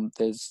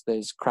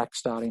there's cracks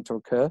starting to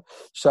occur.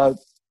 So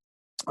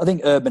I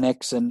think Urban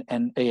X and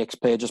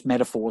EXP are just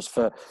metaphors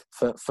for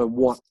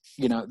what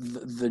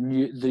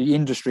the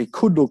industry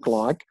could look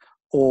like,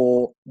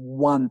 or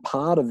one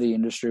part of the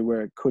industry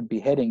where it could be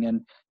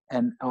heading,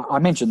 I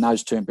mentioned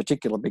those two in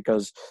particular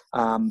because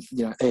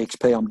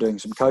EXP I'm doing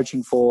some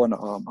coaching for, and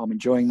I'm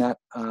enjoying that.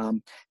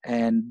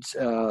 And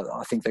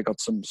I think they've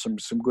got some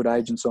good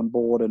agents on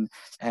board, and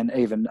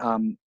even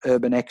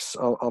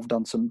UrbanX I've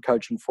done some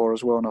coaching for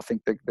as well, and I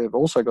think they've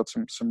also got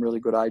some really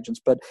good agents.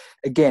 But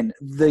again,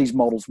 these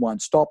models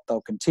won't stop;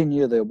 they'll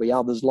continue. There'll be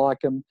others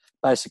like them.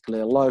 Basically,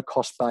 a low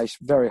cost base,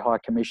 very high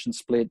commission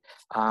split.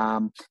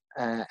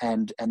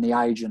 And the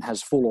agent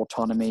has full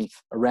autonomy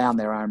around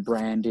their own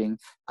branding.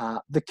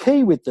 The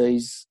key with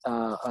these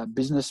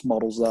business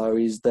models, though,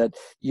 is that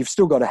you've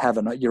still got to have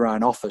your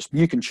own office.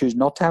 You can choose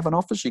not to have an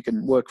office. You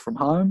can work from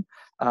home,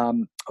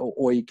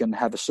 or you can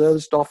have a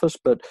serviced office.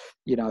 But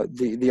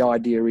the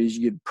idea is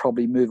you'd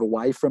probably move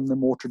away from the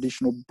more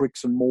traditional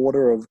bricks and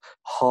mortar of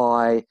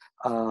high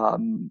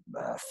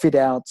fit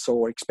outs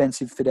or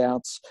expensive fit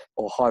outs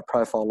or high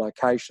profile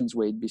locations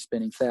where you'd be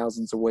spending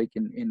thousands a week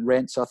in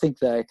rent. So I think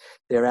they're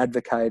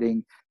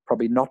advocating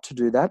probably not to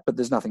do that, but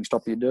there's nothing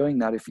stopping you doing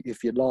that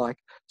if you'd like.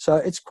 So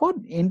it's quite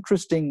an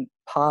interesting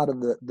part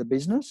of the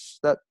business.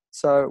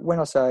 So when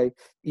I say,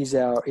 is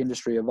our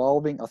industry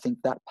evolving, I think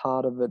that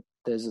part of it,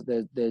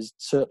 there's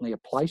certainly a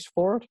place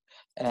for it,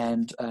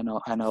 and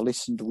I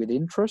listened with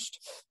interest.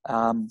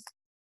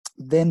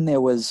 Then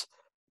there was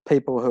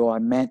people who I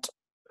met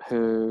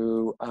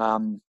who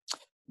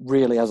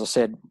really, as I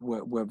said,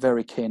 were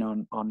very keen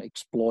on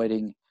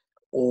exploiting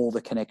all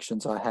the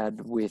connections I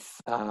had with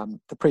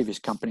the previous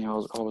company I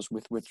was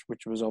with,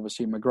 which was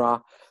obviously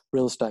McGrath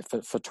Real Estate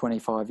for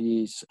 25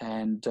 years,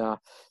 and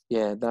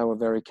they were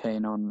very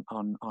keen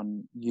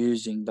on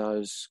using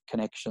those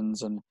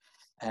connections and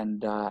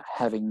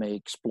having me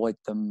exploit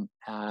them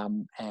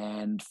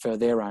and for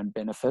their own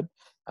benefit.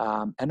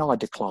 And I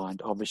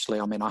declined, obviously.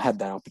 I mean, I had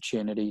that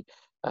opportunity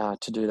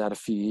to do that a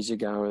few years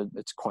ago.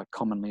 It's quite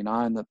commonly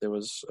known that there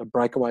was a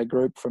breakaway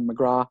group from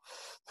McGrath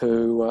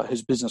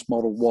whose business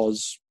model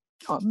was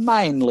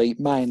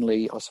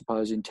mainly, I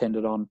suppose,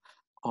 intended on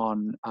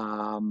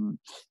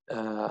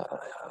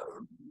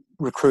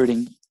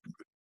recruiting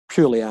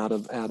purely out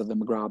of the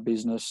McGrath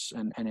business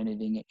and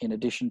anything in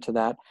addition to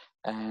that.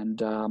 And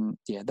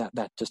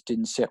that just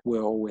didn't set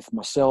well with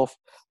myself.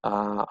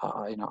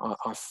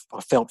 I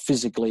felt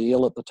physically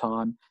ill at the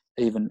time,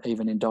 even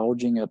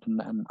indulging it,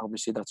 and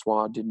obviously that's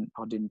why I didn't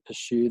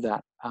pursue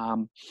that.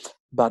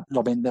 But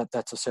I mean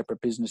that's a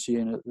separate business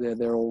unit.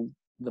 They're all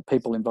the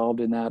people involved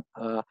in that.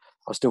 I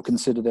still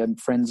consider them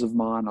friends of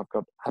mine. I've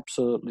got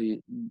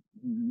absolutely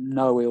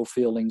no ill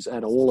feelings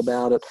at all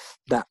about it.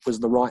 That was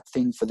the right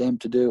thing for them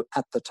to do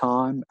at the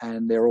time,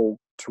 and they're all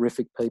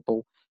terrific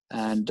people.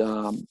 And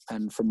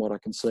from what I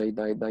can see,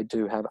 they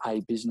do have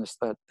a business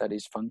that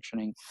is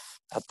functioning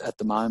at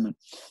the moment.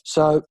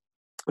 So it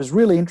was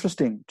really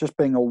interesting just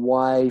being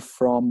away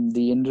from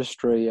the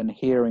industry and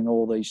hearing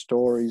all these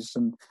stories.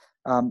 And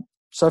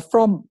so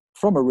from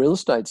a real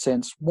estate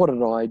sense, what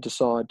did I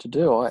decide to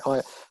do?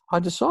 I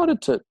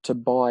decided to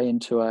buy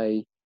into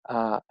a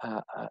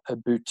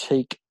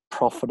boutique,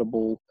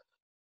 profitable,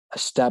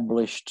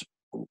 established,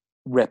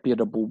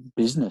 reputable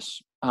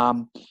business,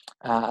 and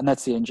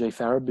that's the NG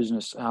Farah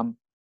business.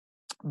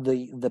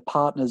 The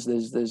partners,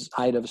 there's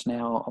 8 of us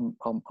now.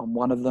 I'm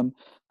one of them.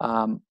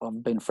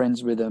 I've been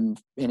friends with them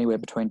anywhere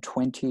between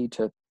 20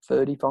 to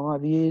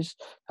 35 years.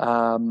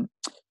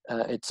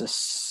 It's a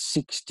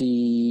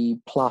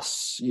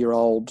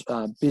 60-plus-year-old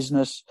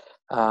business.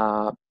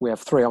 We have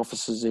 3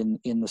 offices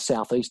in the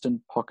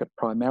southeastern pocket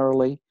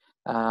primarily.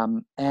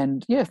 And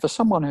for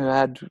someone who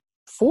had,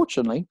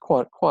 fortunately,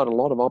 quite a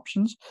lot of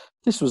options,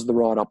 this was the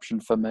right option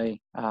for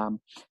me.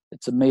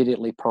 It's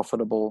immediately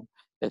profitable.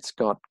 It's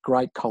got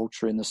great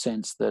culture in the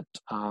sense that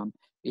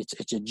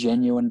it's a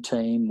genuine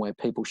team where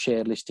people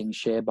share listings,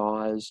 share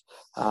buyers,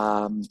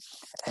 and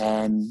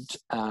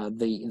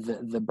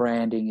the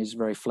branding is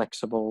very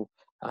flexible.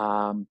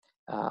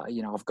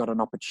 I've got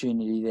an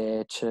opportunity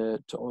there to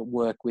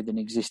work with an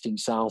existing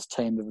sales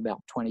team of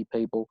about 20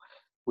 people,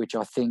 which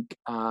I think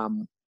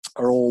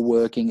are all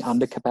working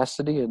under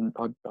capacity. And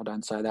I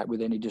don't say that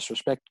with any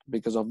disrespect,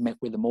 because I've met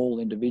with them all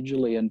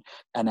individually, and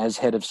as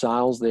head of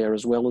sales there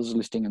as well as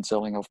listing and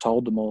selling, I've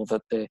told them all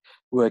that they're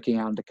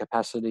working under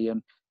capacity,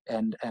 and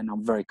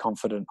I'm very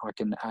confident I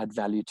can add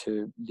value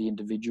to the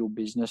individual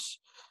business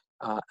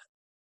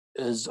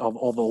as of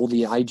all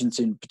the agents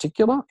in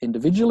particular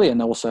individually,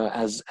 and also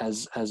as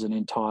an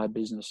entire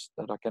business,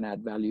 that I can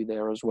add value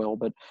there as well.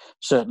 But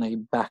certainly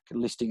back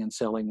listing and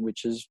selling,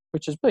 which has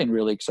been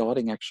really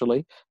exciting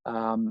actually,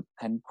 and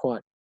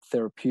quite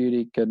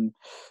therapeutic and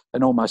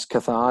almost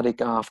cathartic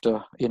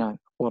after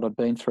what I've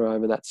been through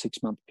over that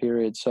 6-month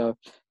period. So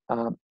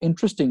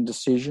interesting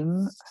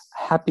decision,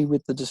 happy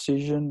with the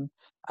decision.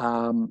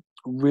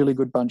 Really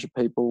good bunch of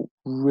people,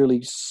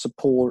 really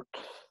supportive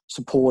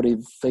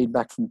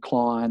feedback from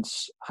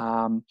clients,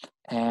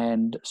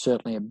 and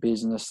certainly a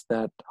business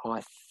that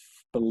I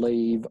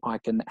believe I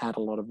can add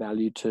a lot of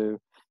value to,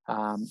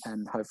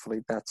 and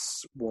hopefully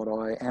that's what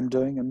I am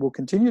doing and will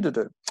continue to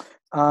do.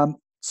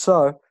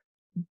 So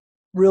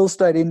real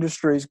estate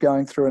industry is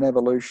going through an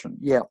evolution.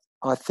 Yeah,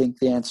 I think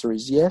the answer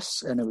is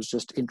yes, and it was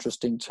just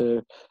interesting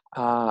to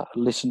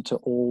listen to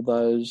all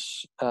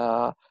those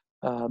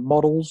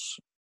models,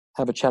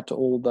 have a chat to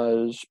all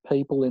those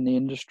people in the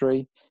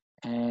industry,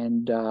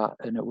 and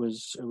it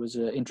was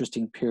an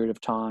interesting period of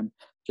time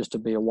just to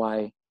be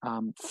away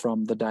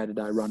from the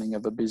day-to-day running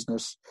of a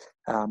business,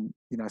 for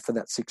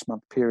that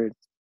 6-month period.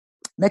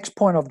 Next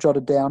point I've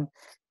jotted down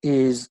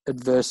is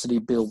adversity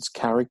builds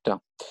character.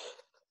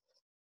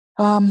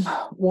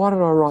 Why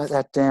did I write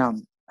that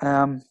down?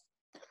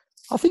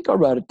 I think I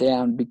wrote it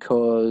down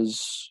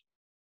because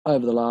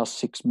over the last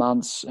 6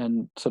 months,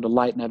 and sort of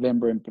late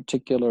November in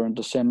particular and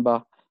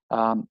December,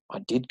 I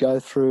did go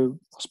through,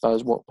 I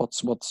suppose,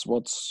 what's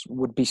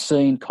would be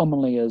seen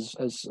commonly as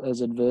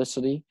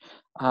adversity.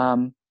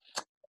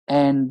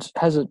 And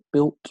has it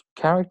built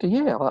character?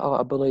 Yeah,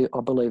 I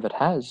believe it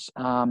has.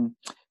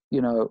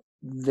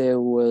 There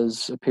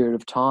was a period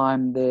of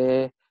time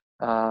there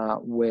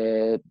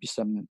where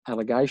some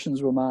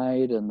allegations were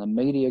made, and the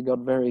media got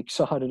very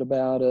excited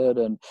about it,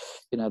 and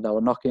they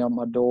were knocking on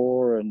my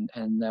door, and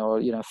they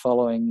were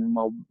following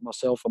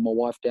myself and my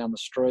wife down the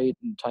street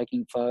and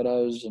taking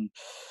photos, and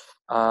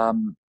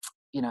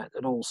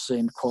it all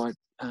seemed quite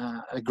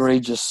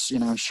egregious,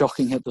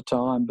 shocking at the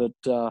time, but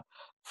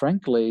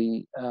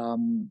frankly,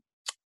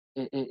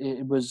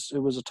 it was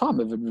a time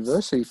of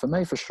adversity for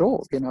me, for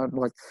sure.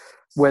 Like,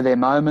 were there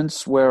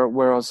moments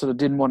where I sort of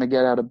didn't want to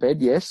get out of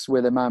bed? Yes. Were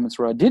there moments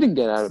where I didn't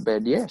get out of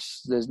bed?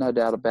 Yes. There's no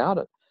doubt about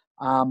it.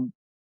 And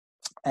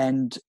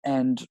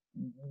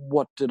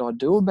what did I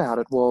do about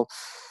it? Well,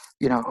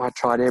 I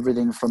tried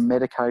everything from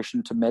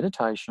medication to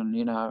meditation,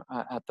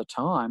 at the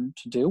time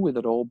to deal with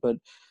it all. But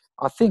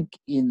I think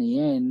in the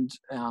end,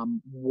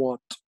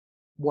 what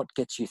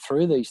gets you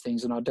through these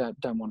things, and I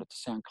don't want it to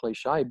sound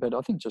cliche, but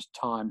I think just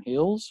time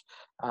heals.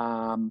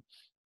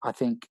 I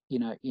think,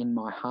 in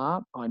my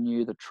heart, I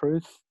knew the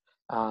truth.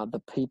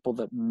 The people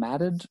that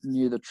mattered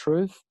knew the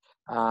truth.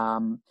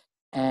 And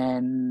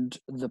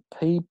the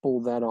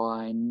people that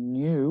I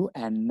knew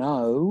and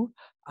know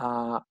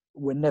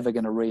were never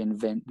going to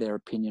reinvent their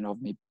opinion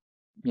of me,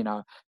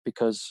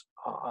 because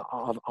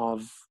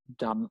I've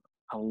done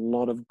a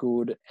lot of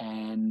good,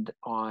 and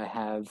I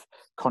have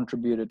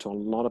contributed to a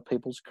lot of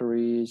people's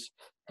careers,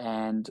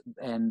 and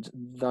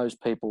those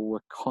people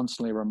were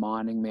constantly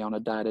reminding me on a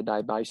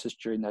day-to-day basis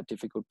during that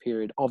difficult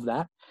period of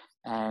that.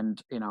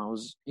 And I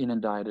was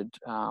inundated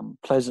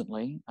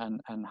pleasantly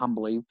and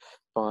humbly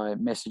by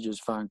messages,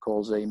 phone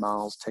calls,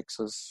 emails,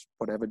 texts,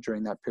 whatever,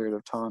 during that period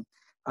of time.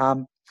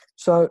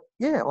 So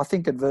yeah, I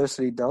think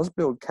adversity does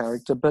build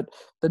character. But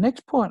the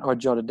next point I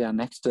jotted down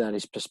next to that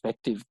is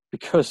perspective,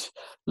 because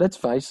let's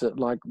face it,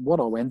 like,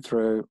 what I went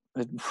through,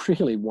 it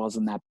really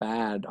wasn't that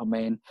bad. I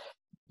mean,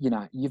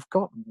 you've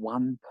got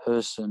one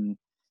person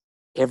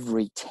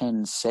every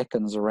 10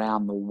 seconds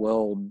around the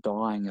world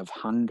dying of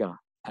hunger,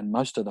 and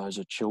most of those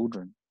are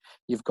children.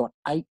 You've got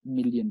 8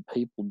 million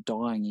people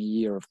dying a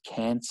year of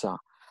cancer.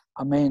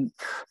 I mean,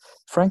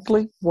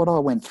 frankly, what I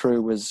went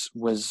through was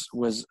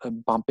a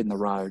bump in the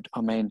road.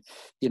 I mean,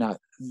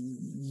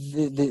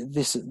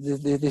 this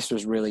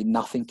was really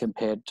nothing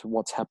compared to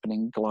what's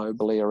happening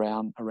globally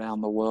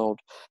around the world.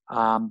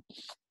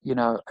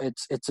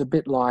 It's a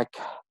bit like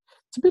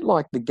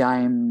the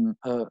game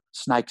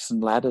Snakes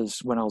and Ladders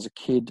when I was a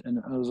kid, and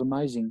it was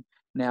amazing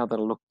now that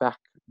I look back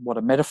what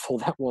a metaphor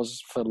that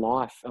was for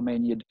life. I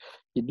mean, you'd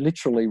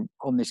literally,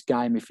 on this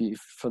game,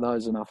 for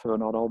those enough who are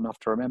not old enough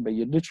to remember,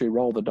 you'd literally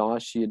roll the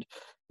dice, you'd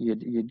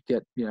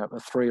get a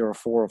 3 or a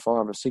 4 or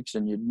 5 or 6,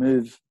 and you'd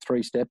move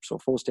 3 steps or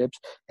 4 steps,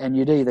 and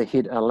you'd either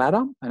hit a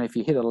ladder, and if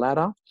you hit a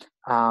ladder,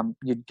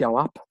 you'd go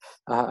up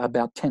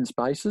about 10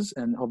 spaces,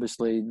 and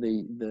obviously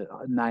the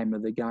name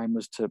of the game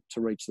was to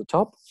reach the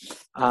top.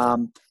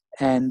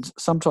 And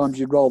sometimes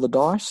you'd roll the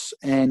dice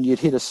and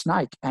you'd hit a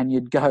snake, and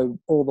you'd go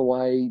all the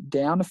way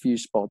down a few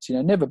spots,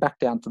 never back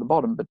down to the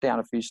bottom, but down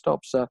a few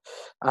stops. So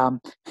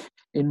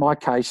in my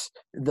case,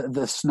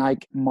 the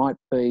snake might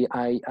be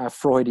a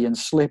Freudian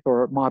slip,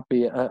 or it might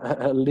be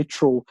a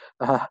literal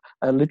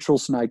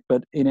snake.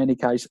 But in any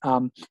case,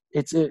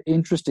 it's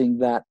interesting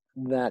that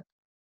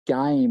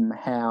game,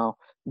 how,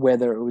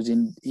 whether it was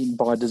in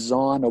by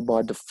design or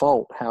by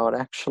default, how it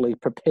actually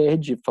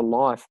prepared you for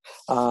life.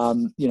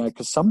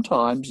 Because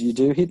sometimes you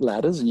do hit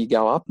ladders and you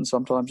go up, and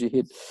sometimes you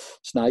hit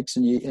snakes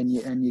and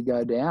you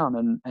go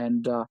down.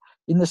 And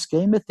in the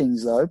scheme of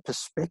things, though,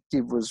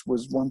 perspective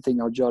was one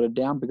thing I jotted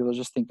down, because I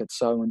just think it's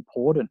so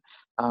important.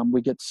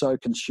 We get so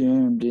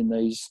consumed in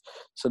these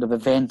sort of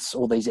events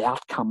or these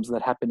outcomes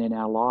that happen in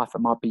our life. It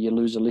might be you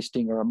lose a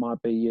listing, or it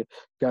might be you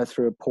go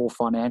through a poor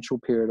financial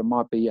period. It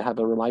might be you have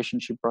a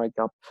relationship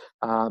breakup,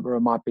 or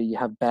it might be you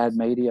have bad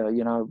media,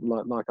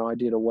 like I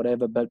did, or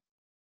whatever. But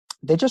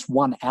they're just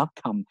one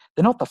outcome.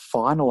 They're not the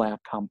final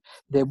outcome.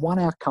 They're one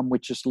outcome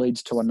which just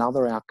leads to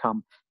another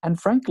outcome.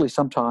 And frankly,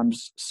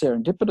 sometimes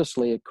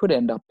serendipitously, it could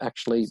end up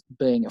actually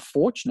being a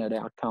fortunate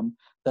outcome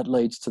that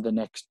leads to the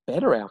next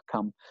better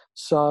outcome.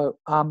 So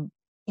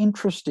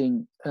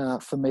interesting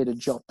for me to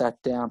jot that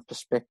down,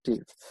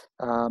 perspective.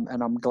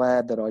 And I'm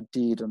glad that I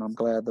did, and I'm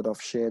glad that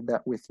I've shared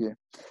that with you.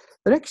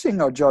 The next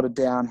thing I jotted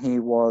down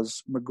here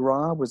was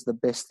McGrath was the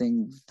best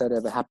thing that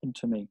ever happened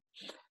to me.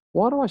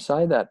 Why do I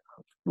say that?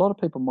 A lot of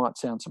people might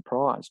sound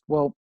surprised.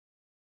 Well,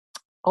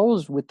 I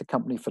was with the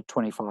company for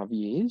 25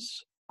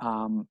 years,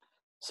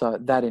 so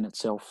that in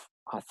itself,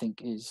 I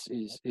think, is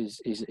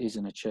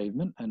an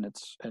achievement, and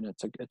it's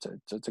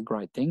a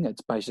great thing.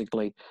 It's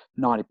basically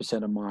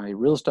 90% of my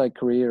real estate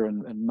career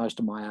and most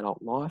of my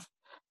adult life.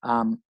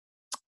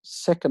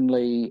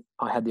 Secondly,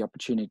 I had the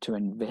opportunity to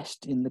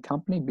invest in the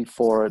company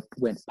before it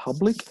went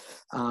public,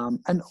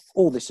 and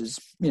all this is,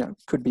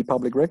 could be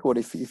public record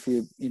if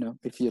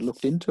you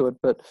looked into it.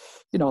 But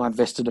I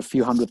invested a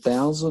few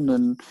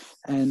 $100,000,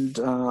 and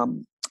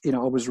I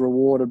was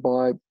rewarded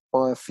by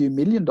a few $1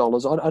 million.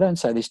 I don't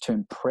say this to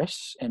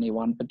impress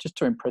anyone, but just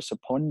to impress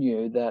upon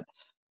you that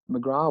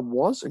McGrath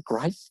was a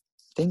great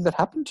thing that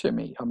happened to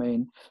me. I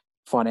mean,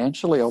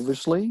 financially,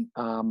 obviously,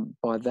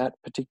 by that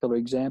particular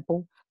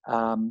example.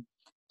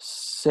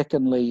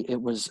 Secondly,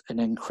 it was an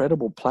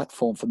incredible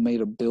platform for me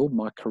to build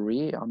my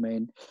career. I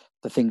mean,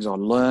 the things I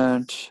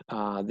learned,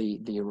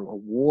 the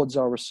awards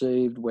I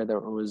received, whether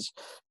it was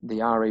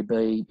the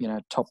REB,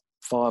 top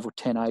 5 or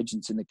 10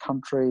 agents in the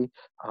country.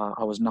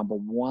 I was number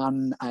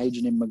 1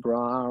 agent in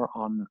McGrath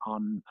on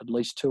at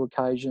least 2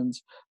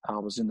 occasions. I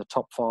was in the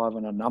top 5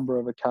 on a number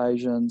of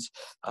occasions.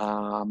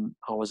 I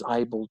was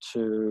able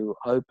to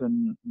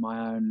open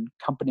my own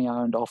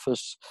company-owned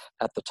office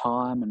at the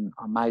time, and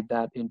I made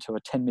that into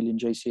a 10 million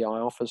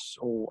GCI office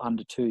all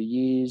under 2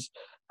 years.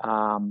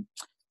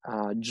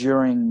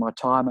 During my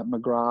time at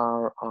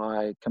McGrath,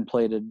 I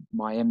completed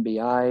my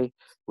MBA,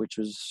 which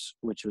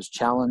was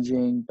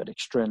challenging but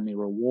extremely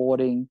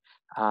rewarding.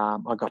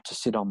 I got to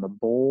sit on the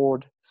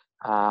board.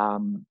 I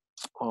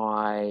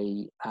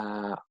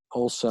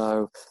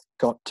also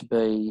got to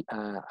be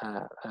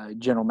a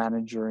general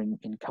manager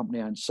in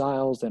company-owned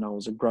sales. Then I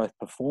was a growth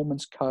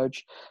performance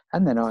coach,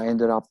 and then I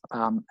ended up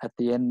at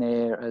the end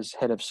there as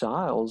head of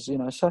sales.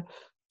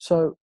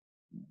 So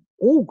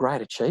all great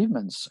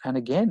achievements. And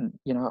again,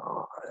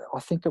 I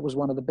think it was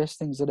one of the best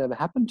things that ever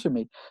happened to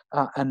me.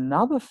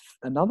 Another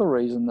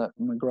reason that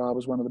McGrath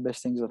was one of the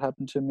best things that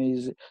happened to me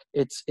is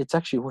it's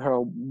actually where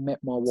I met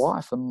my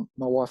wife, and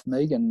my wife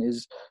Megan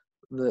is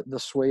the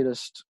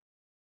sweetest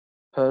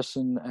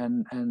person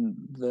and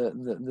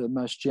the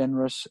most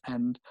generous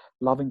and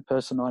loving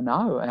person I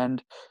know.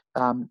 And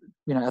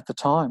at the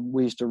time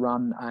we used to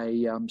run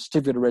a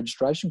certificate of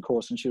registration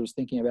course, and she was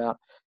thinking about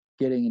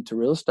getting into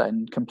real estate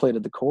and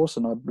completed the course,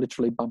 and I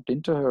literally bumped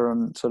into her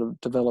and sort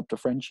of developed a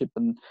friendship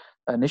and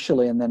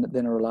initially, and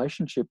then a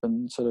relationship,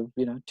 and sort of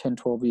 10,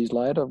 12 years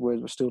later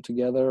we're still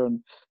together,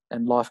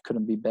 and life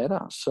couldn't be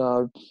better.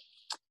 So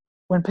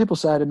when people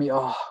say to me,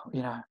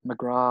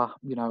 McGrath,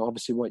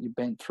 obviously what you've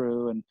been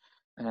through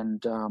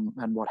and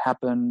what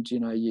happened, you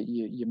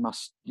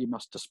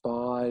must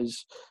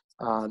despise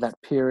that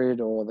period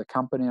or the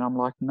company. And I'm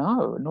like,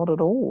 no, not at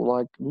all.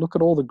 Like, look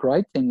at all the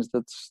great things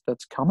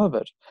that's come of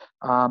it.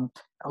 And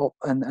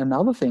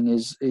another thing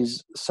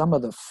is some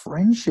of the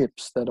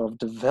friendships that I've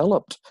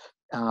developed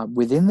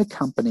within the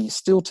company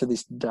still to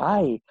this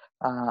day.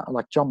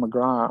 Like John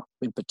McGrath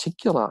in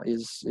particular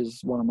is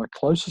one of my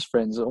closest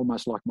friends,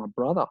 almost like my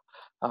brother,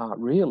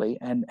 really.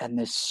 And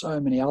there's so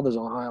many others.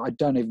 I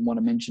don't even want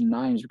to mention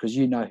names, because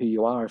you know who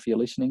you are if you're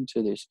listening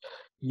to this.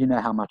 You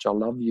know how much I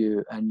love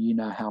you, and you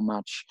know how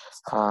much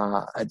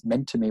it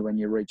meant to me when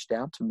you reached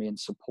out to me and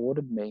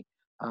supported me.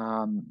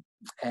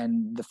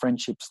 And the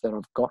friendships that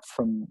I've got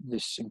from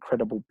this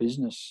incredible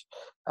business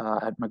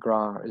at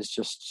McGrath is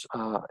just,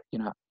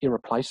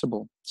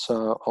 irreplaceable.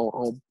 So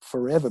I'll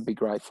forever be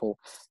grateful,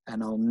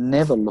 and I'll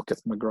never look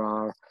at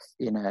McGrath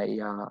in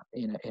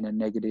a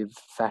negative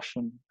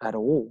fashion at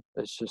all.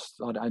 It's just,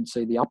 I don't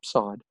see the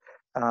upside.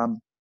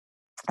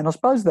 And I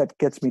suppose that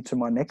gets me to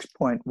my next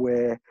point,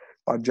 where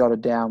I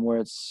jotted down where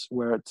it's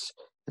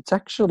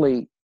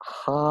actually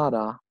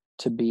harder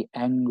to be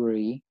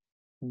angry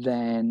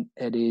than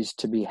it is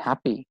to be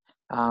happy.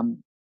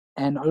 And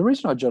the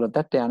reason I jotted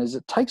that down is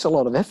it takes a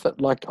lot of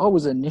effort. Like, I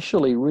was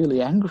initially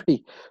really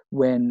angry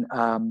when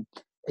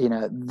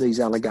these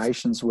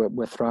allegations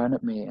were thrown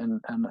at me,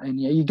 and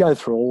you go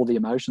through all the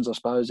emotions, I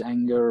suppose,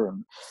 anger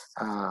and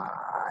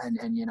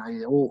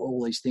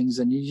all these things,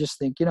 and you just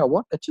think,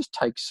 what? It just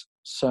takes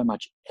so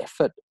much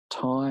effort,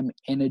 time,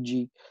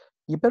 energy.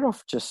 You're better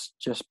off just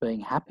being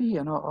happy.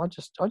 And I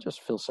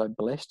just feel so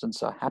blessed and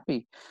so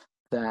happy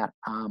that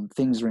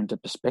things are into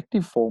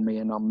perspective for me,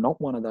 and I'm not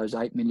one of those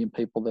 8 million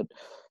people that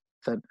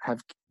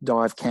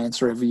die of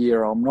cancer every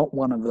year. I'm not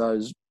one of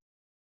those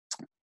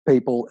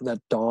people that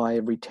die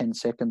every 10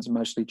 seconds,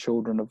 mostly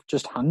children, of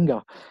just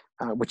hunger,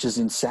 which is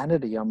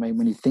insanity. I mean,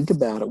 when you think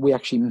about it, we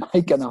actually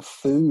make enough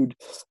food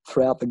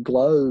throughout the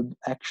globe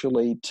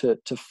actually to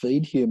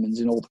feed humans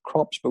in all the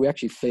crops, but we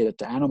actually feed it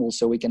to animals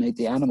so we can eat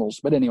the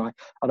animals. But anyway,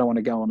 I don't want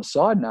to go on a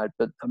side note,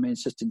 but I mean,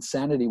 it's just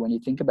insanity when you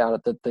think about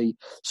it, that the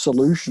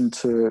solution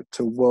to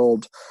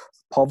world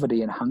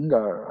poverty and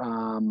hunger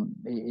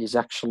is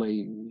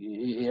actually,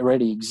 it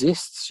already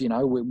exists.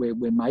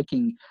 We're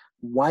making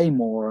way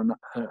more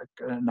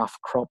enough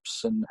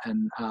crops and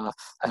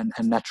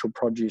natural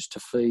produce to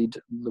feed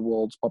the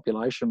world's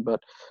population,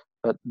 but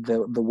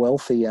the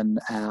wealthy and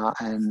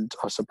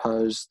I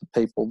suppose the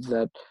people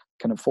that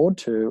can afford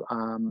to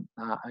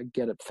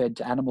get it fed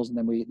to animals, and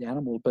then we eat the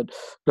animals. But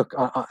look,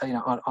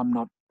 I'm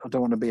not. I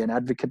don't want to be an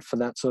advocate for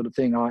that sort of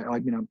thing.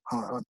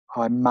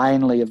 I'm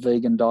mainly a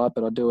vegan diet,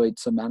 but I do eat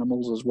some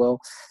animals as well.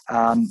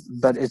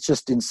 But it's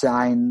just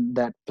insane.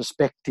 That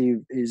perspective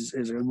is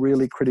a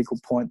really critical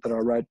point that I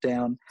wrote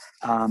down.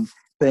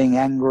 Being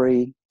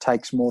angry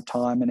takes more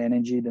time and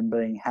energy than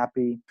being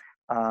happy.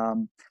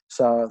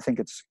 So I think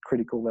it's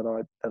critical that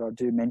I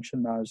do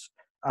mention those.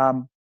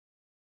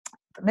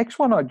 The next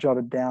one I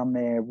jotted down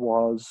there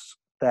was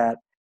that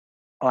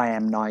I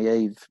am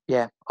naive.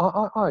 Yeah,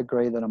 I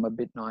agree that I'm a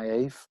bit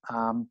naive.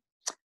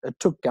 It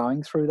took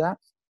going through that,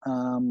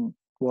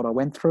 what I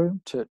went through,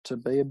 to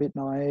be a bit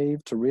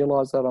naive, to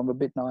realise that I'm a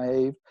bit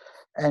naive.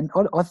 And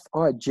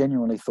I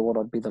genuinely thought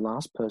I'd be the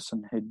last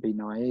person who'd be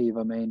naive.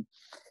 I mean,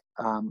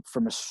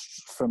 from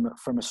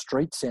a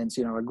street sense,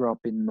 I grew up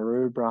in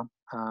Maroubra.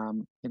 I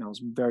was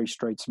very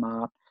street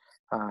smart,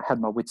 had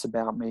my wits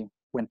about me,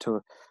 went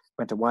to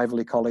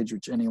Waverley College,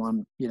 which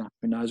anyone, who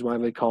knows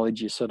Waverley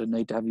College, you sort of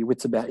need to have your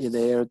wits about you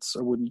there.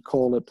 I wouldn't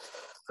call it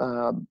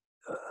a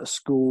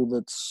school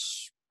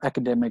that's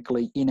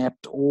academically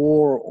inept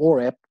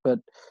or apt, but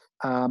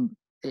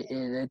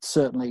it's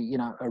certainly,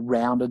 a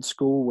rounded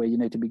school where you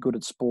need to be good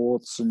at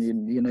sports, and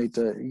you need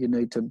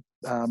to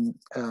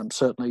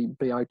certainly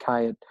be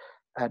okay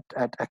at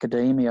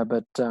academia.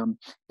 But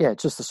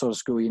it's just the sort of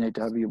school you need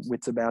to have your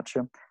wits about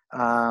you.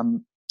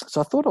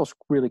 So I thought I was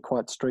really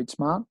quite street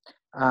smart.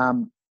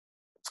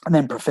 And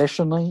then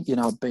professionally,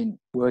 I've been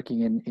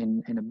working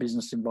in a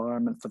business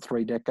environment for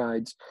 3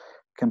 decades,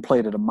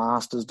 completed a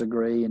master's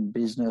degree in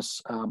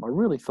business. I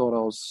really thought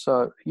I was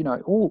so,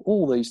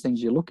 all these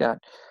things you look at,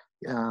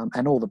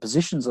 and all the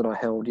positions that I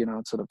held,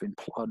 I'd sort of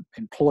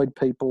employed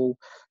people,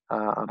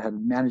 I'd had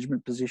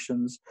management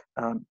positions.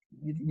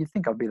 You'd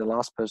think I'd be the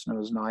last person who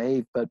was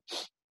naive, but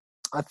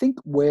I think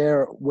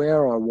where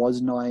I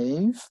was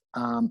naive,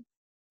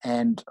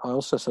 and I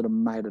also sort of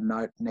made a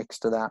note next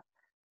to that,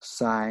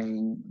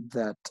 saying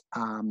that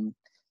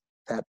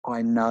that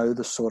I know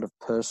the sort of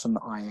person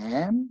I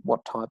am,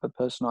 what type of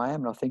person I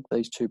am. And I think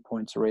these 2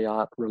 points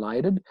are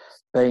related,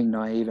 being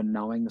naive and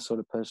knowing the sort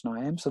of person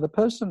I am. So the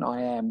person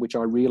I am, which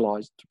I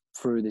realised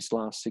through this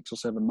last 6 or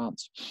 7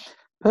 months,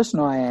 the person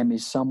I am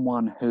is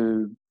someone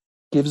who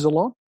gives a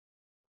lot,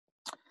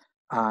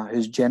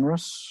 who's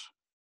generous,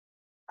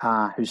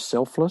 who's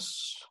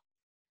selfless,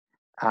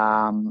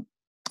 and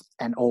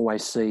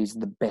always sees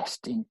the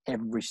best in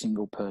every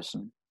single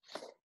person.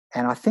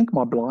 And I think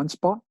my blind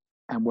spot,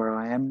 and where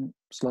I am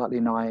slightly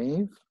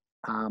naive,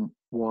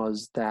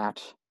 was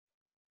that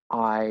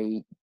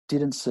I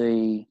didn't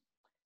see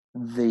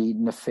the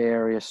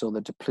nefarious or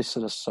the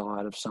duplicitous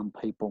side of some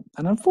people.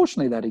 And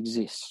unfortunately that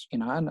exists,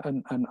 and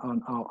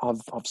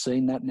I've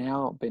seen that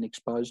now, I've been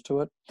exposed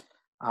to it.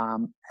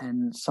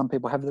 And some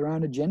people have their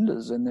own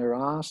agendas, and there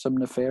are some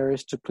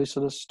nefarious,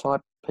 duplicitous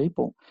type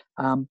people.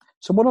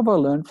 So what have I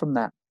learned from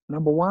that?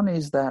 Number one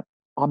is that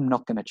I'm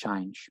not going to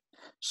change.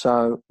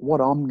 So what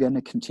I'm going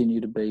to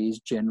continue to be is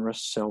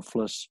generous,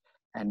 selfless,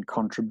 and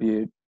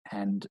contribute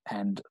and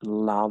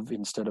love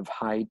instead of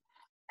hate,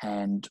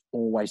 and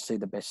always see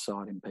the best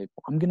side in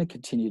people. I'm going to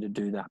continue to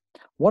do that.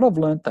 What I've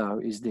learned though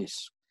is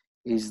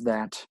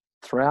that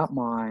throughout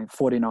my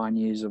 49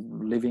 years of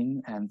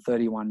living and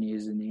 31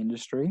 years in the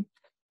industry,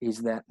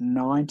 is that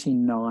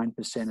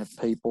 99% of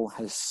people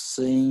has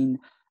seen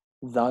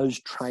those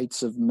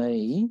traits of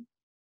me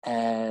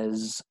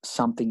as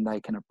something they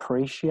can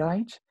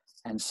appreciate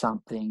and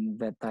something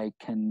that they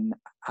can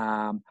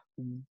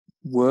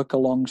work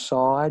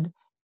alongside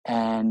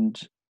and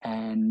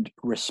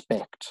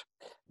respect.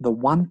 The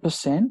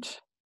 1%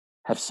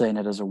 have seen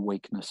it as a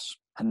weakness,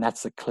 and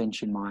that's the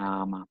clinch in my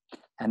armour.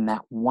 And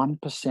that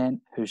 1%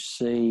 who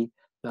see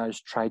those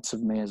traits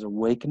of me as a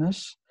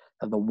weakness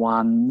are the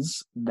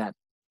ones that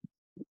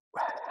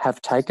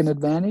have taken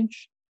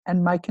advantage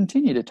and may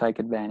continue to take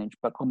advantage,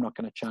 but I'm not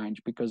going to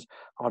change because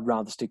I'd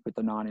rather stick with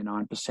the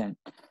 99%.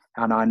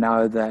 And I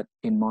know that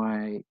in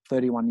my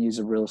 31 years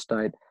of real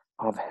estate,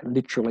 I've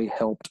literally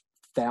helped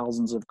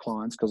thousands of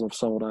clients because I've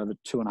sold over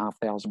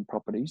 2,500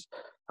 properties.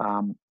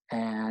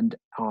 And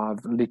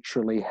I've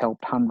literally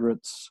helped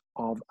hundreds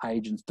of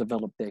agents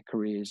develop their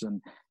careers.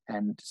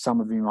 And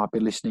some of you might be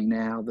listening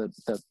now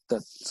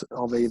that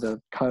I've either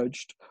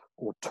coached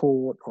or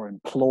taught or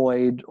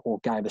employed or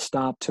gave a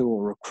start to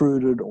or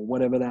recruited or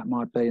whatever that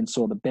might be, and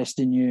saw the best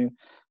in you,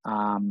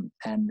 and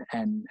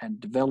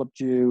developed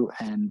you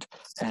and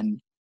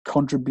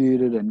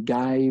contributed and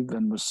gave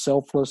and was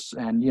selfless.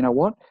 And you know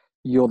what?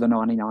 You're the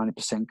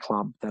 99%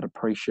 club that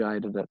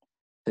appreciated it.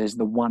 There's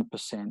the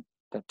 1%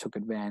 that took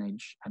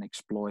advantage and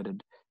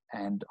exploited,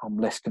 and I'm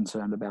less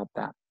concerned about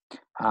that.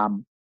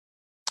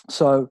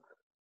 So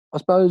I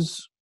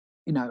suppose,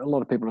 a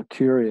lot of people are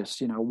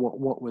curious,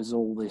 what was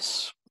all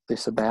this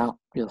about,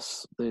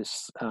 this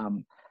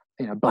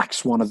black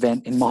swan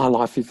event in my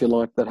life, if you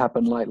like, that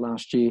happened late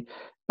last year.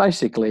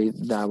 Basically,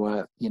 they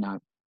were,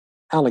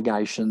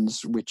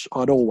 allegations which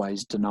I'd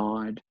always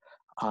denied.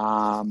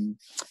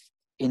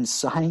 In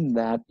saying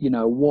that,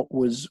 what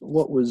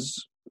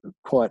was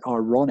quite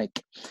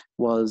ironic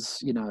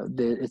was,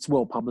 it's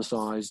well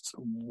publicised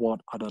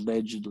what I'd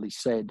allegedly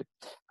said.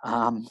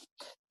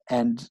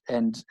 And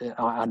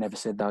I never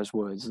said those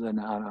words, and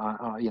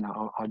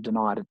I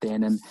denied it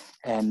then.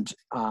 And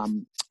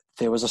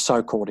there was a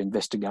so-called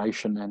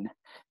investigation,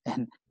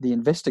 and the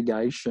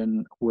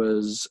investigation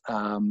was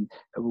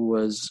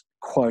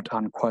quote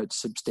unquote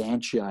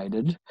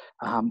substantiated.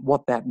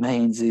 What that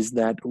means is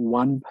that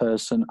one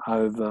person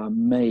over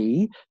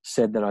me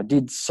said that I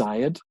did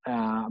say it,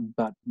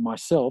 but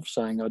myself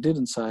saying I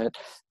didn't say it,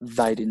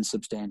 they didn't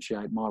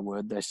substantiate my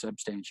word. They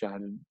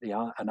substantiated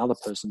another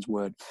person's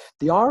word.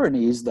 The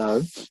irony is,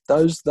 though,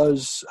 those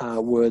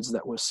words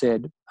that were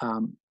said,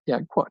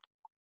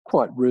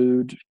 quite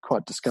rude,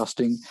 quite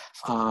disgusting.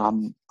 I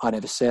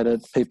never said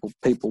it.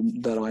 People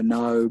that I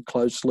know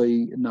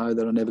closely know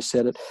that I never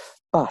said it.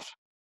 But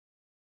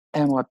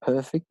am I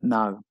perfect?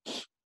 No.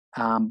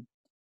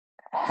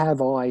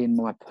 Have I, in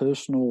my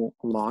personal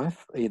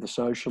life, either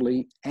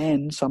socially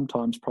and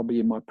sometimes probably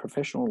in my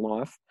professional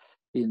life,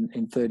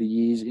 in 30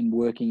 years in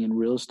working in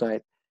real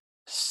estate,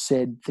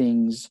 said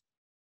things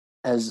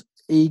as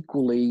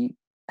equally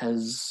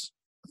as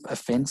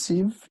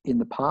offensive in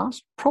the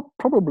past?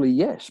 Probably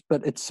yes,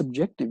 but it's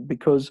subjective,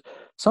 because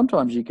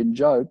sometimes you can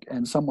joke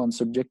and someone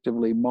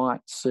subjectively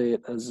might see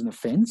it as an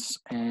offence,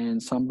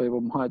 and some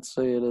people might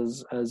see it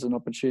as an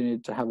opportunity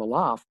to have a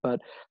laugh.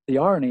 But the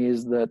irony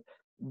is that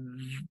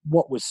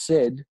what was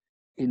said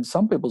in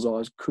some people's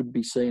eyes could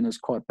be seen as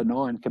quite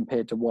benign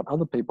compared to what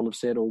other people have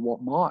said, or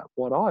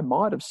what I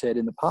might have said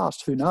in the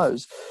past. Who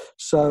knows?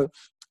 So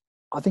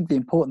I think the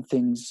important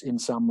things in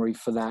summary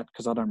for that,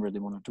 because I don't really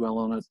want to dwell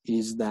on it,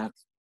 is that,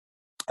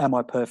 am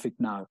I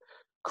perfect? No.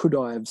 Could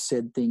I have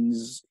said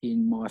things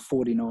in my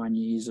 49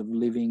 years of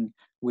living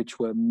which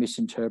were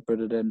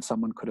misinterpreted and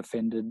someone could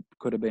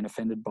have been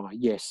offended by?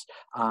 Yes.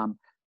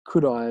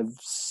 Could I have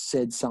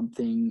said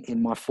something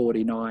in my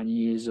 49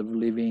 years of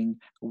living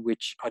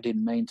which I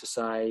didn't mean to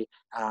say,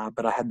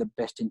 but I had the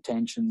best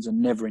intentions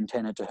and never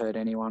intended to hurt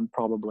anyone?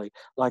 Probably.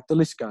 Like, the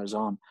list goes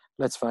on.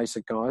 Let's face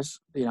it, guys.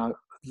 The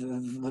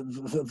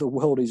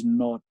world is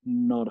not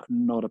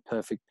a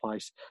perfect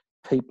place.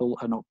 People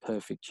are not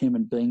perfect.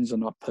 Human beings are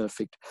not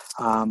perfect.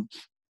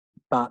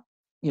 But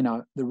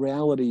the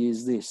reality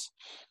is this.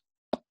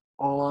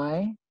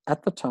 I,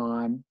 at the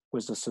time,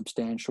 was a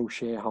substantial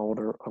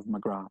shareholder of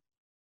McGrath.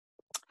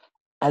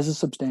 As a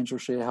substantial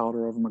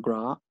shareholder of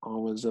McGrath, I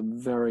was a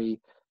very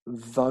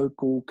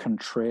vocal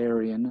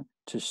contrarian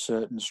to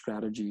certain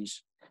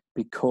strategies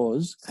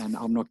because, and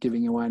I'm not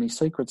giving away any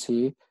secrets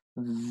here,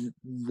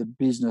 the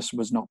business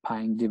was not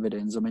paying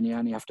dividends. I mean, you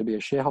only have to be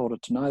a shareholder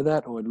to know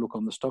that, or look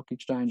on the stock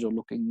exchange, or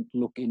look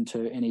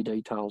into any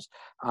details.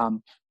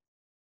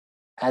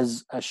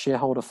 As a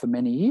shareholder for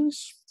many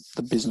years,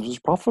 the business was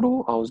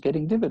profitable. I was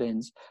getting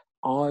dividends.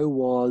 I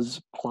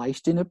was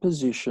placed in a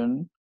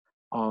position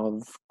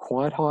of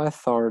quite high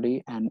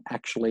authority and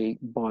actually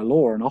by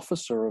law an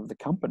officer of the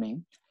company,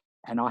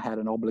 and I had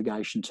an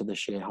obligation to the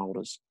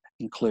shareholders,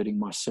 including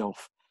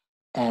myself.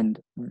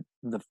 And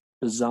the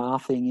bizarre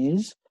thing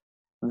is,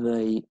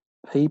 the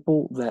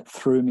people that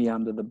threw me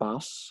under the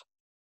bus,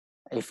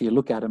 if you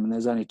look at them, and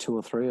there's only 2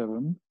 or 3 of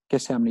them,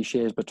 guess how many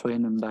shares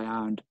between them they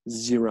owned?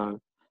 0.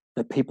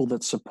 The people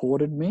that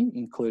supported me,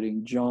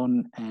 including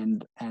John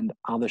and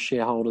other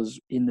shareholders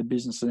in the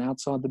business and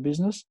outside the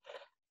business,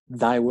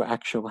 they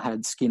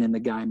had skin in the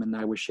game, and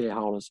they were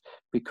shareholders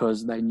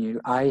because they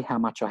knew A, how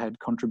much I had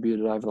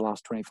contributed over the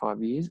last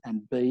 25 years,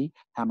 and B,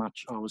 how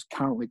much I was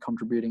currently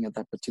contributing at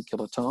that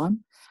particular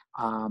time.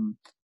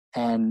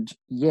 And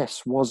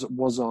yes,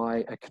 was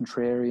I a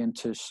contrarian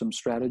to some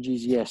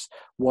strategies? Yes.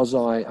 Was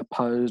I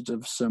opposed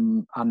of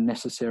some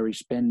unnecessary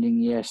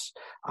spending? Yes.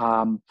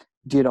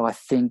 Did I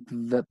think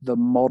that the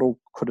model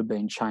could have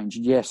been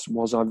changed? Yes.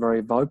 Was I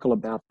very vocal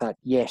about that?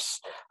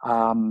 Yes.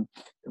 Could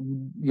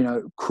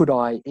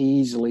I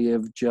easily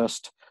have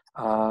just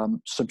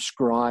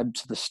subscribed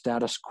to the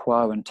status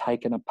quo and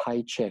taken a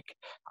paycheck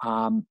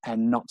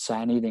and not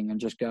say anything and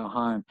just go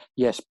home?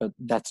 Yes, but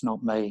that's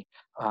not me.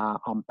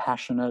 I'm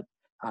passionate.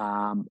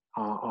 The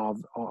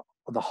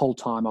whole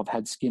time I've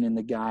had skin in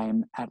the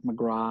game at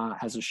McGrath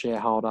as a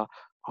shareholder,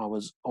 I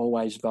was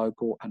always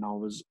vocal, and I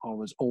was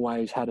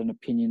always had an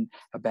opinion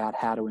about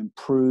how to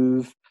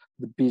improve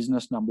the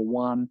business, number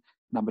one.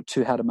 Number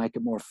two, how to make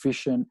it more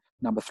efficient.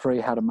 Number three,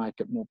 how to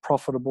make it more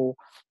profitable.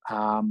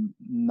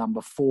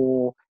 Number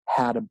four,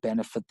 how to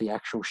benefit the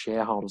actual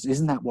shareholders.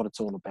 Isn't that what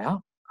it's all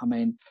about? I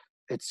mean,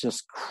 it's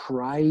just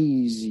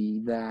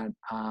crazy that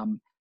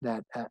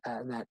that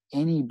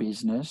any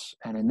business,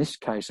 and in this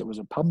case it was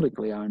a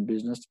publicly owned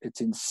business,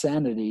 it's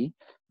insanity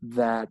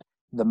that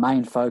the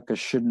main focus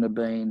shouldn't have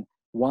been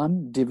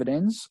 1,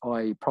 dividends,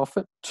 i.e.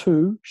 profit,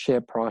 2, share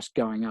price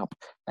going up.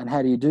 And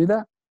how do you do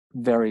that?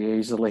 very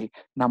easily.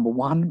 Number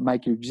one,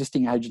 make your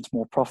existing agents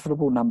more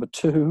profitable. Number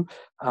two,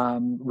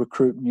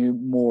 recruit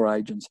more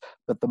agents.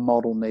 But the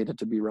model needed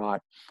to be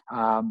right.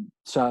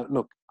 So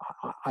look,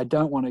 I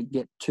don't want to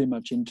get too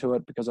much into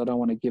it because I don't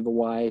want to give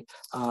away,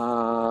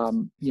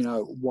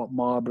 what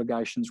my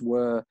obligations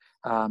were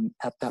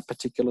at that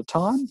particular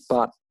time.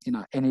 But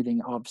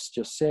anything I've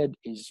just said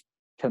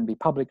can be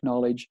public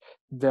knowledge,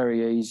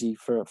 very easy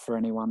for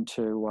anyone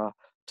to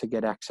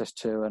get access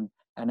to.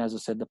 And as I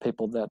said, the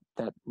people that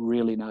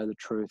really know the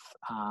truth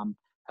are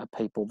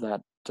people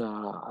that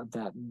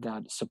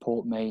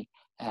support me,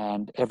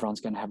 and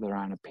everyone's going to have their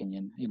own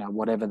opinion,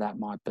 whatever that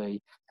might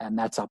be, and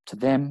that's up to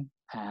them.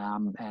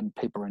 And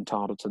people are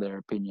entitled to their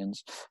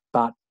opinions.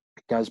 But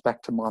it goes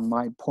back to my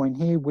main point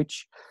here,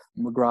 which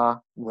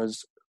McGrath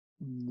was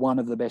one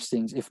of the best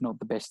things, if not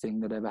the best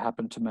thing that ever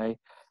happened to me.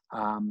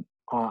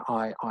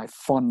 I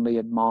fondly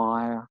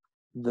admire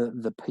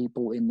the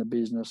people in the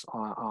business.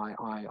 I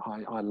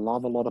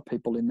love a lot of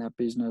people in that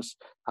business.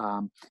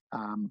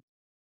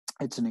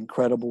 It's an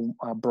incredible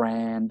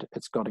brand.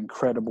 It's got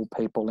incredible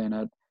people in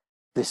it.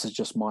 This is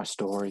just my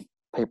story.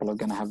 People are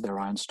going to have their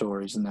own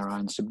stories and their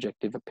own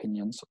subjective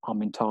opinions.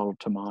 I'm entitled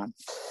to mine.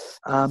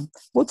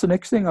 What's the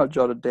next thing I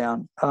jotted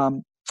down?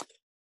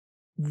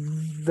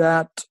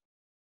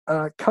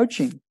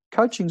 Coaching.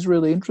 Coaching's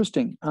really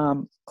interesting.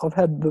 I've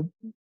had a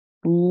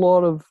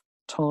lot of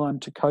time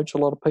to coach a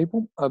lot of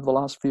people over the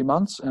last few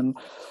months, and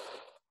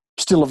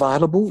still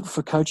available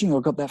for coaching.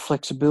 I've got that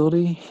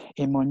flexibility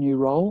in my new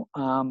role.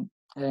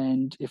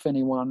 And if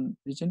anyone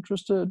is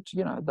interested,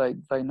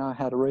 they know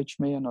how to reach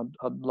me, and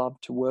I'd love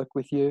to work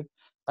with you.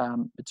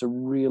 It's a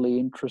really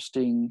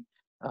interesting,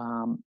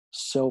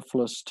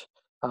 selfless,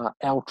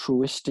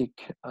 altruistic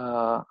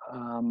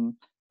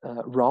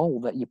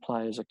role that you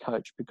play as a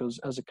coach, because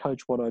as a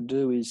coach, what I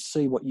do is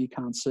see what you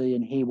can't see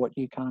and hear what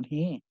you can't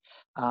hear.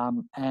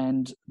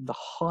 And the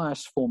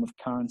highest form of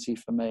currency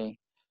for me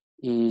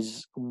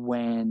is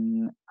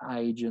when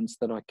agents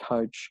that I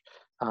coach,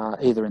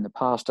 either in the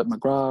past at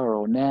McGrath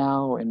or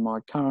now in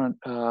my current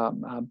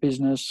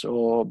business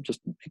or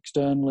just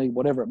externally,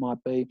 whatever it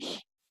might be,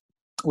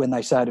 when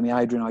they say to me,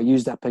 Adrian, I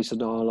use that piece of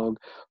dialogue,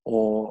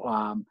 or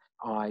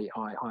I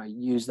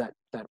use that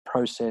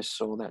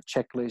process or that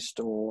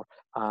checklist, or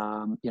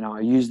I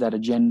use that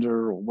agenda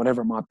or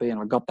whatever it might be, and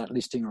I got that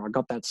listing or I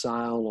got that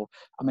sale,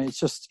 it's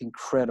just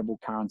incredible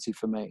currency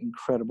for me,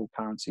 incredible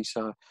currency.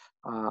 So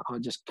I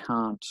just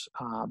can't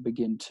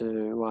begin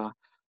to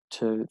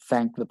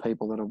thank the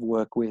people that I've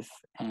worked with,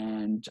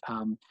 and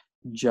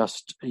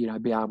just be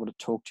able to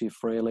talk to you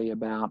freely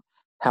about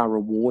how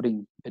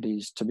rewarding it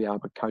is to be able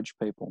to coach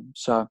people.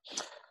 So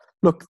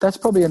look, that's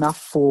probably enough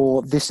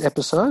for this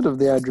episode of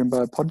the Adrian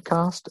Bowe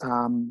podcast.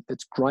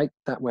 It's great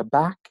that we're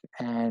back,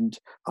 and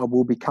I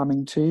will be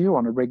coming to you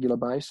on a regular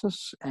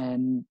basis.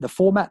 And the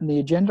format and the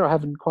agenda, I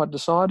haven't quite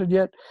decided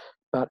yet,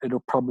 but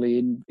it'll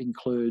probably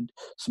include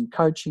some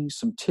coaching,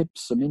 some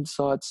tips, some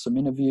insights, some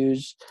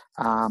interviews,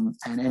 and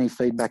any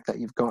feedback that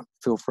you've got,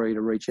 feel free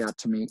to reach out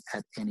to me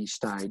at any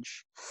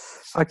stage.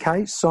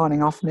 Okay,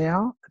 signing off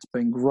now. It's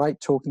been great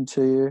talking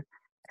to you,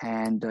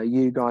 and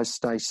you guys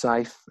stay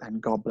safe,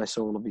 and God bless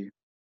all of you.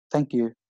 Thank you.